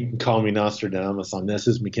 and you can call me Nostradamus on this,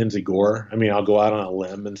 is Mackenzie Gore. I mean, I'll go out on a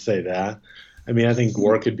limb and say that. I mean, I think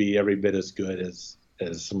Gore could be every bit as good as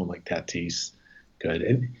someone like Tatis could.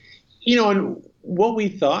 And and what we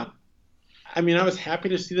thought, I mean, I was happy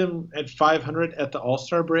to see them at 500 at the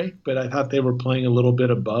All-Star break, but I thought they were playing a little bit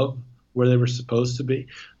above where they were supposed to be.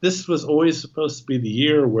 This was always supposed to be the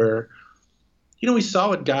year where, we saw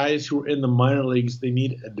with guys who were in the minor leagues, they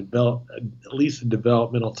need at least a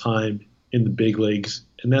developmental time in the big leagues,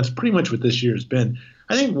 and that's pretty much what this year has been.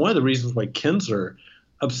 I think one of the reasons why Kinsler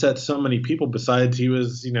upset so many people, besides he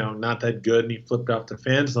was, not that good and he flipped off the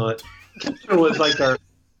fans and all that,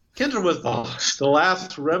 Kinsler was the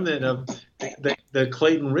last remnant of the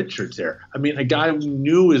Clayton Richards era. I mean, a guy we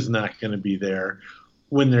knew is not going to be there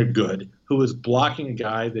when they're good, who was blocking a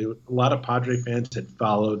guy that a lot of Padre fans had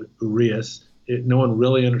followed, Urias. No one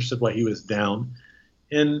really understood why he was down.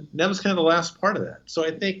 And that was kind of the last part of that. So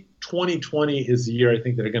I think 2020 is the year I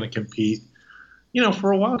think they're going to compete,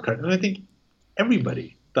 for a wild card. And I think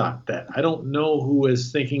everybody thought that. I don't know who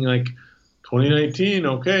was thinking like 2019,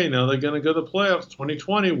 okay, now they're going to go to the playoffs.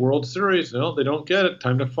 2020, World Series. No, they don't get it.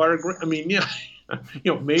 Time to fire Green. I mean,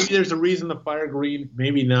 maybe there's a reason to fire Green,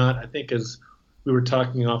 maybe not. I think as we were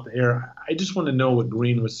talking off the air, I just want to know what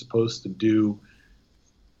Green was supposed to do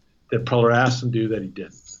that Preller asked him to do that he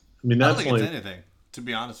didn't. I mean, that's I don't think it's anything, to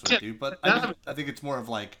be honest with you. But I think it's more of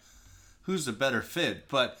like, who's the better fit?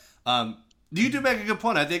 But you do make a good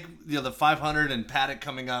point. I think the 500 and Paddock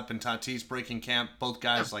coming up and Tatis breaking camp, both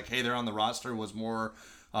guys like, hey, they're on the roster, was more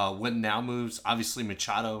win now moves. Obviously,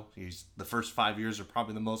 Machado, the first 5 years are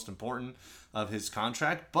probably the most important of his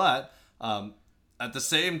contract. But at the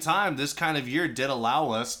same time, this kind of year did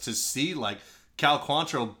allow us to see like Cal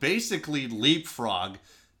Quantrill basically leapfrog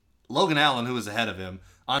Logan Allen, who was ahead of him,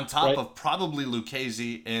 on top of probably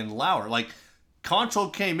Lucchesi and Lauer. Like,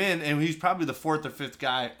 Quantrill came in, and he's probably the fourth or fifth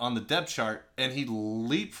guy on the depth chart, and he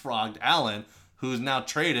leapfrogged Allen, who's now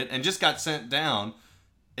traded, and just got sent down,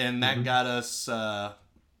 and that got us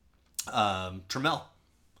Trammell.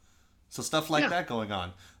 So stuff like that going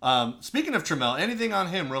on. Speaking of Trammell, anything on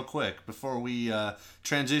him real quick before we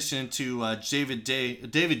transition to David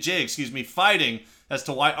J, fighting as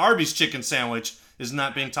to why Arby's chicken sandwich is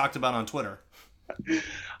not being talked about on Twitter.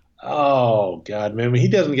 Oh God, man! He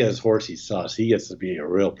doesn't get his horsey sauce. He gets to be a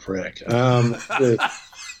real prick. I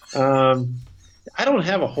don't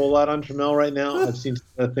have a whole lot on Trammell right now. I've seen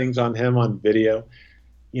some things on him on video.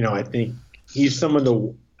 I think he's some of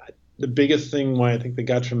the biggest thing why I think they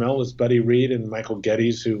got Trammell was Buddy Reed and Michael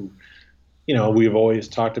Geddes, who, we've always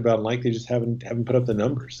talked about and like they just haven't put up the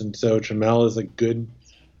numbers. And so Trammell is a good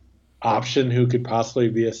option who could possibly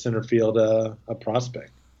be a center field a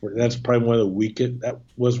prospect. That's probably one of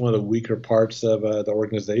the weaker parts of the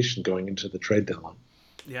organization going into the trade deadline.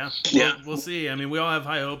 Yeah, we'll see. I mean, we all have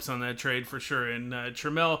high hopes on that trade for sure. And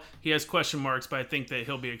Trammell, he has question marks, but I think that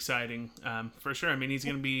he'll be exciting for sure. I mean, he's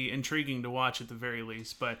going to be intriguing to watch at the very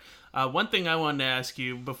least. But one thing I wanted to ask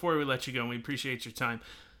you before we let you go, and we appreciate your time.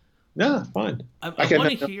 No, fine. I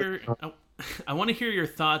want to hear. I want to hear your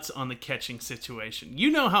thoughts on the catching situation. You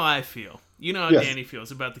know how I feel. You know how Danny feels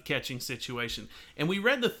about the catching situation. And we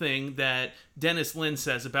read the thing that Dennis Lin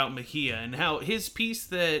says about Mejia and how his piece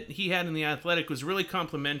that he had in The Athletic was really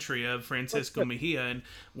complimentary of Francisco Mejia. And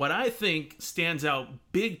what I think stands out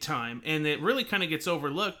big time, and it really kind of gets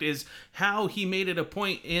overlooked, is how he made it a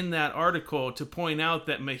point in that article to point out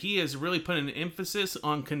that Mejia is really putting an emphasis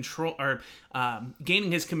on control or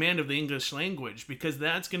gaining his command of the English language, because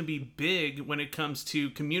that's going to be big when it comes to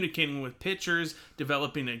communicating with pitchers,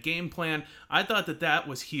 developing a game plan. I thought that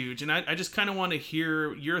was huge, and I just kind of want to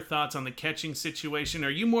hear your thoughts on the catching situation. Are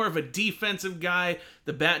you more of a defensive guy?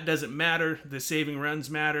 The bat doesn't matter, the saving runs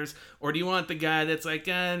matters, or do you want the guy that's like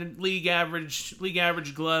league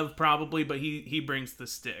average glove probably, but he brings the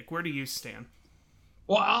stick? Where do you stand?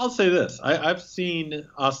 Well, I'll say this: I've seen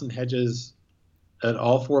Austin Hedges at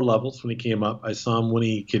all four levels when he came up. I saw him when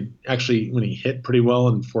he hit pretty well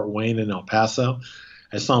in Fort Wayne and El Paso.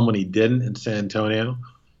 I saw him when he didn't in San Antonio.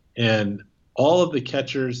 And all of the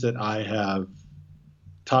catchers that I have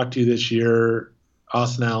talked to this year,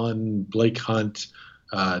 Austin Allen, Blake Hunt,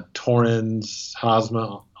 Torrens,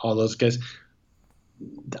 Hosma, all those guys,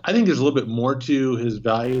 I think there's a little bit more to his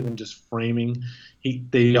value than just framing.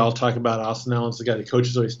 They all talk about Austin Allen's the guy the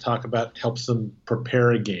coaches always talk about, helps them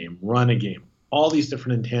prepare a game, run a game, all these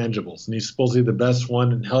different intangibles. And he's supposedly the best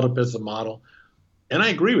one and held up as a model. And I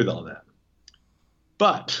agree with all that.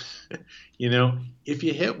 But, if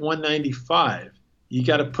you hit 195, you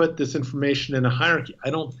got to put this information in a hierarchy. I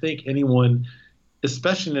don't think anyone,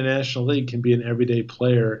 especially in the National League, can be an everyday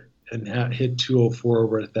player and hit 204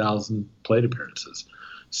 over 1,000 plate appearances.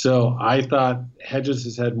 So I thought Hedges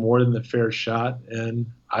has had more than the fair shot, and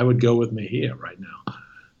I would go with Mejia right now.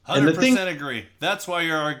 100% agree. That's why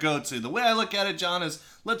you're our go-to. The way I look at it, John, is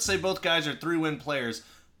let's say both guys are 3-win players.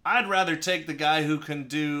 I'd rather take the guy who can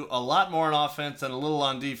do a lot more on offense and a little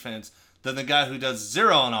on defense than the guy who does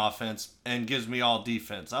zero on offense and gives me all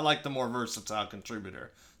defense. I like the more versatile contributor.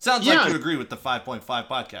 Sounds like you agree with the 5.5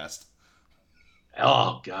 podcast.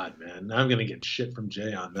 Oh, God, man. I'm going to get shit from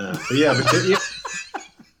Jay on that.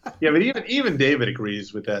 But even David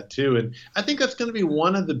agrees with that, too. And I think that's going to be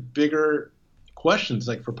one of the bigger questions,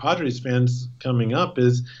 like for Padres fans coming up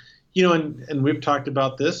is, and we've talked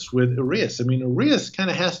about this with Urias. I mean, Urias kind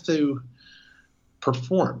of has to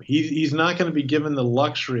perform. He's not going to be given the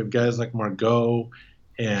luxury of guys like Margot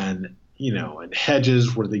and and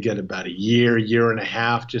Hedges, where they get about a year and a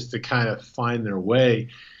half just to kind of find their way.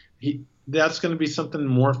 That's going to be something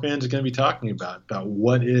more fans are going to be talking about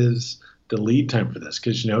what is the lead time for this,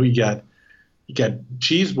 because you got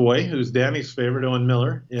Cheese Boy, who's Danny's favorite, Owen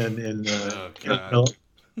Miller, and Miller.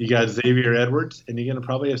 You got Xavier Edwards, and you're going to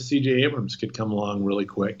probably have C.J. Abrams could come along really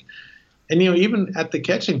quick. And even at the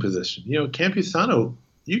catching position, Campusano,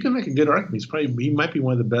 you can make a good argument. He might be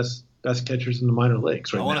one of the best catchers in the minor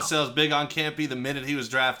leagues right now. I want to say I was big on Campy the minute he was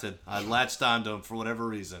drafted. I latched onto him for whatever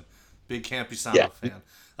reason. Big Campusano fan.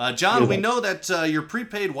 John, we know that your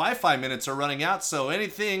prepaid Wi-Fi minutes are running out, so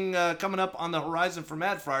anything coming up on the horizon for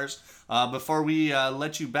MadFriars before we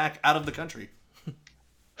let you back out of the country?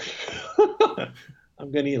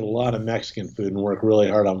 I'm going to eat a lot of Mexican food and work really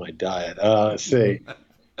hard on my diet. Let's see.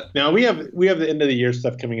 Now, we have the end of the year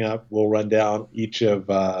stuff coming up. We'll run down each of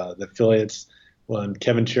the affiliates. Well,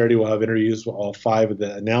 Kevin Charity will have interviews with all 5 of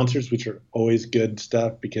the announcers, which are always good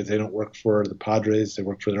stuff because they don't work for the Padres. They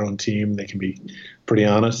work for their own team. They can be pretty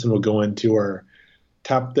honest. And we'll go into our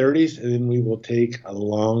top 30s, and then we will take a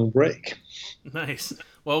long break. Nice.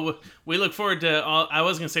 Well, we look forward to I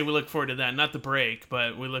was going to say we look forward to that, not the break,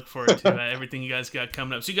 but we look forward to everything you guys got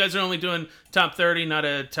coming up. So you guys are only doing top 30, not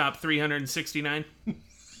a top 369?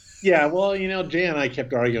 Yeah, well, Jay and I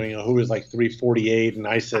kept arguing who was like 348, and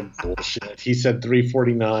I said bullshit. He said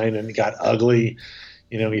 349, and it got ugly.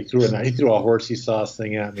 He threw a horsey sauce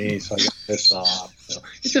thing at me, so I got pissed off. So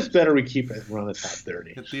it's just better we keep it around the top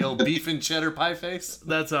 30. Get the old beef and cheddar pie face.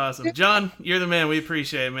 That's awesome. John, you're the man. We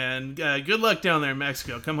appreciate it, man. Good luck down there in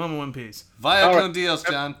Mexico. Come home in one piece. Vaya con Dios,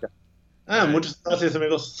 John. Muchas gracias,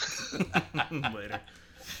 amigos. Later.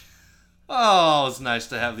 Oh, it's nice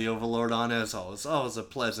to have the Overlord on as always. Always a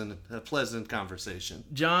pleasant conversation.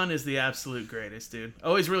 John is the absolute greatest, dude.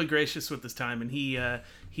 Always really gracious with his time, and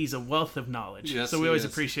he's a wealth of knowledge. Yes, so we always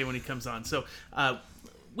appreciate when he comes on. So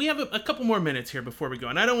we have a couple more minutes here before we go,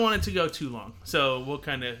 and I don't want it to go too long. So we'll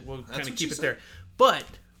kind of keep it there. But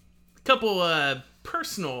a couple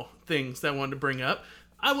personal things that I wanted to bring up.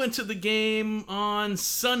 I went to the game on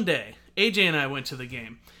Sunday. AJ and I went to the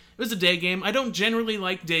game. It was a day game. I don't generally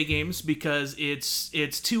like day games because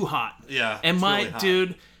it's too hot. Yeah. And my really hot.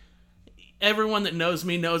 dude, everyone that knows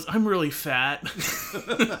me knows I'm really fat.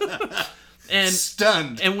 And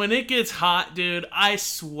stunned. And when it gets hot, dude, I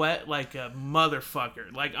sweat like a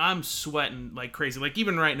motherfucker. Like I'm sweating like crazy. Like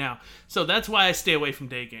even right now. So that's why I stay away from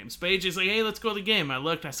day games. But AJ's like, hey, let's go to the game. I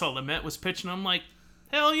looked, I saw Lamet was pitching. I'm like,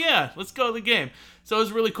 hell yeah, let's go to the game. So it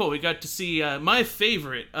was really cool. We got to see my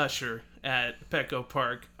favorite usher at Petco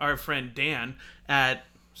Park, our friend Dan at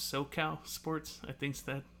SoCal Sports. I think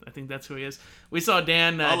that's who he is. We saw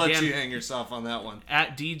Dan. I'll let Dan, you hang yourself on that one.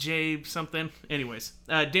 At DJ something. Anyways,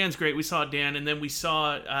 Dan's great. We saw Dan, and then we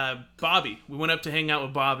saw Bobby. We went up to hang out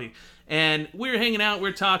with Bobby, and we were hanging out. We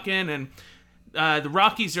were talking, and the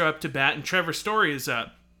Rockies are up to bat, and Trevor Story is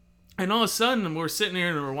up. And all of a sudden, we're sitting here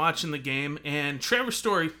and we're watching the game, and Trevor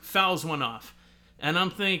Story fouls one off. And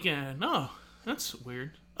I'm thinking, no, that's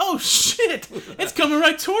weird. Oh, shit, it's coming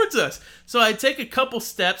right towards us. So I take a couple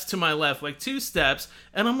steps to my left, like 2 steps,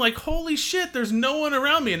 and I'm like, holy shit, there's no one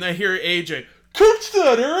around me. And I hear AJ, touch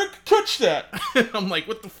that, Eric, touch that. I'm like,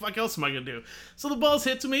 what the fuck else am I going to do? So the ball's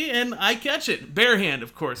hit to me, and I catch it. Bare hand,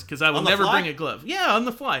 of course, because I will never bring a glove. Yeah, on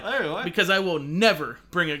the fly. Hey, because I will never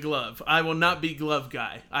bring a glove. I will not be glove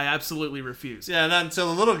guy. I absolutely refuse. Yeah, not until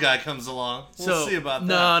the little guy comes along. We'll see about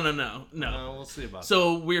that. No. We'll see about that.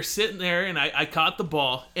 So we're sitting there, and I caught the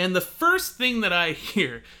ball, and the first thing that I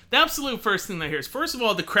hear, the absolute first thing that I hear is, first of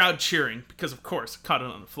all, the crowd cheering, because, of course, I caught it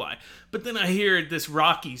on the fly. But then I hear this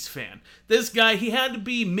Rockies fan. This guy, he had to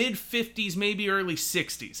be mid-50s, maybe early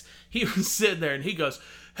 60s. He was sitting there, and he goes,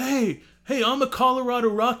 hey, I'm a Colorado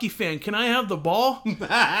Rocky fan. Can I have the ball? And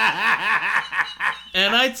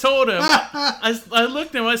I told him, I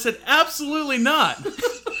looked at him, I said, absolutely not.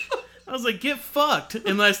 I was like, get fucked.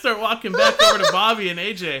 And then I start walking back over to Bobby and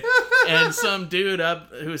AJ. And some dude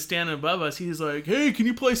up who was standing above us, he's like, hey, can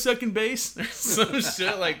you play second base? Or some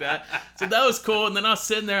shit like that. So that was cool. And then I was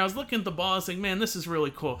sitting there, I was looking at the ball, I was like, man, this is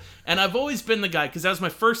really cool. And I've always been the guy, because that was my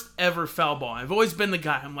first ever foul ball. I've always been the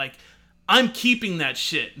guy, I'm like, I'm keeping that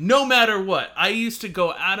shit, no matter what. I used to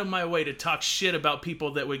go out of my way to talk shit about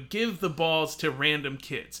people that would give the balls to random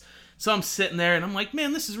kids. So I'm sitting there, and I'm like,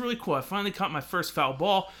 man, this is really cool. I finally caught my first foul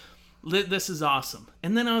ball. This is awesome.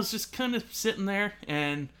 And then I was just kind of sitting there,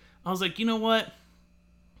 and I was like, you know what?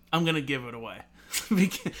 I'm going to give it away.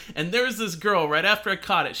 And there was this girl right after I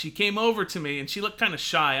caught it. She came over to me, and she looked kind of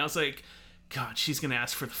shy. I was like, God, she's going to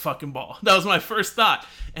ask for the fucking ball. That was my first thought.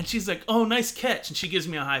 And she's like, oh, nice catch. And she gives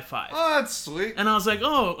me a high five. Oh, that's sweet. And I was like,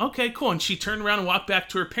 oh, okay, cool. And she turned around and walked back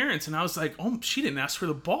to her parents. And I was like, oh, she didn't ask for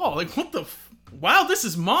the ball. Like, what the wow, this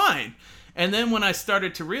is mine. And then when I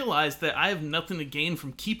started to realize that I have nothing to gain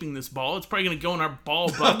from keeping this ball, it's probably going to go in our ball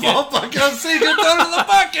bucket. Ball bucket, so you can throw it in the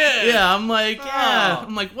bucket. Yeah, I'm like, yeah.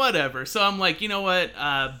 I'm like, whatever. So I'm like, you know what?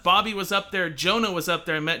 Bobby was up there. Jonah was up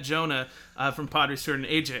there. I met Jonah from Padres and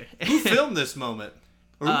AJ. Who filmed this moment?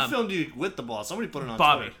 Or who filmed you with the ball? Somebody put it on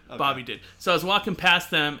Bobby. Twitter. Okay. Bobby did. So I was walking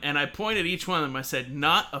past them, and I pointed at each one of them. I said,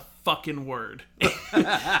 not a fucking word.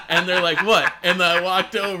 And they're like, what? And I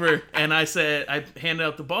walked over, and I handed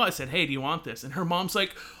out the ball. I said, hey, do you want this? And her mom's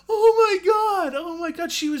like, oh my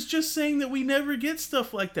God. She was just saying that we never get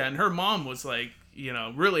stuff like that. And her mom was like,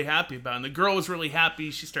 really happy about it. And the girl was really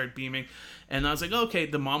happy. She started beaming. And I was like, okay.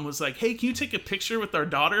 The mom was like, hey, can you take a picture with our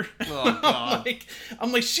daughter? Oh, God.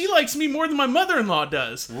 I'm like, she likes me more than my mother-in-law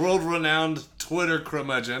does. World-renowned Twitter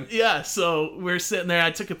curmudgeon. Yeah, so we're sitting there.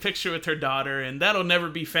 I took a picture with her daughter, and that'll never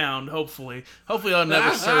be found, hopefully. Hopefully it'll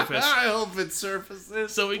never surface. I hope it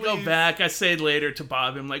surfaces. So we go back. I say later to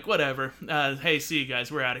Bob, I'm like, whatever. Hey, see you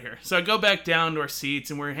guys. We're out of here. So I go back down to our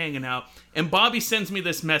seats, and we're hanging out. And Bobby sends me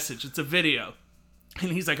this message. It's a video.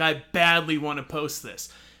 And he's like, I badly want to post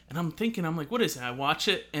this. And I'm thinking, I'm like, what is it? I watch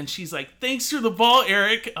it, and she's like, thanks for the ball,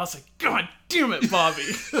 Eric. I was like, God damn it, Bobby.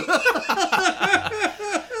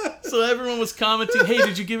 So everyone was commenting, hey,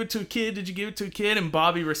 did you give it to a kid? Did you give it to a kid? And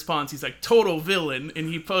Bobby responds, he's like, total villain. And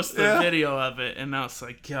he posted a video of it, and I was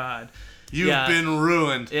like, God. You've been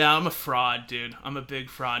ruined. Yeah, I'm a fraud, dude. I'm a big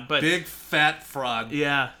fraud. But big fat fraud.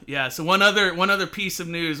 Yeah. So one other piece of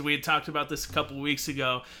news, we had talked about this a couple of weeks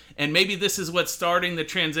ago, and maybe this is what's starting the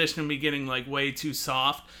transition of me getting like way too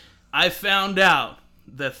soft. I found out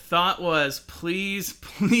the thought was, please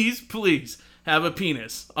have a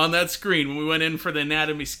penis on that screen when we went in for the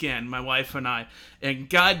anatomy scan, my wife and I, and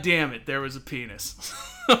God damn it, there was a penis.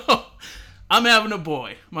 I'm having a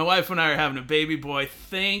boy. My wife and I are having a baby boy.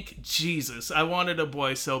 Thank Jesus. I wanted a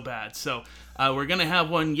boy so bad. So we're going to have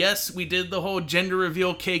one. Yes, we did the whole gender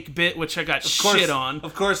reveal cake bit, which I got shit on.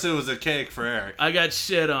 Of course it was a cake for Eric. I got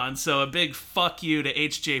shit on. So a big fuck you to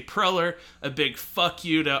H.J. Preller. A big fuck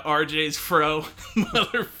you to R.J.'s fro.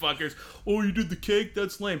 Motherfuckers. Oh, you did the cake?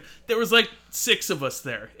 That's lame. There was like 6 of us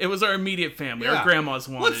there. It was our immediate family. Yeah. Our grandmas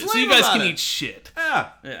wanted it. So you guys can eat shit.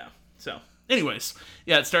 Yeah. So... anyways,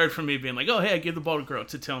 yeah, it started from me being like, oh, hey, I gave the ball to girl,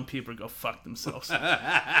 to telling people to go fuck themselves.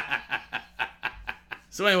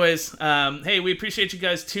 So anyways, hey, we appreciate you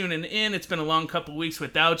guys tuning in. It's been a long couple weeks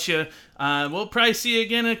without you. We'll probably see you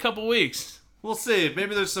again in a couple weeks. We'll see.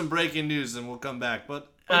 Maybe there's some breaking news and we'll come back.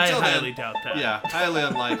 But I highly doubt that. Yeah, highly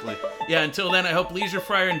unlikely. Yeah, until then, I hope Leisure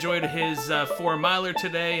Fryer enjoyed his 4-miler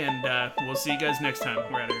today, and we'll see you guys next time.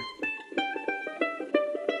 We're out of here.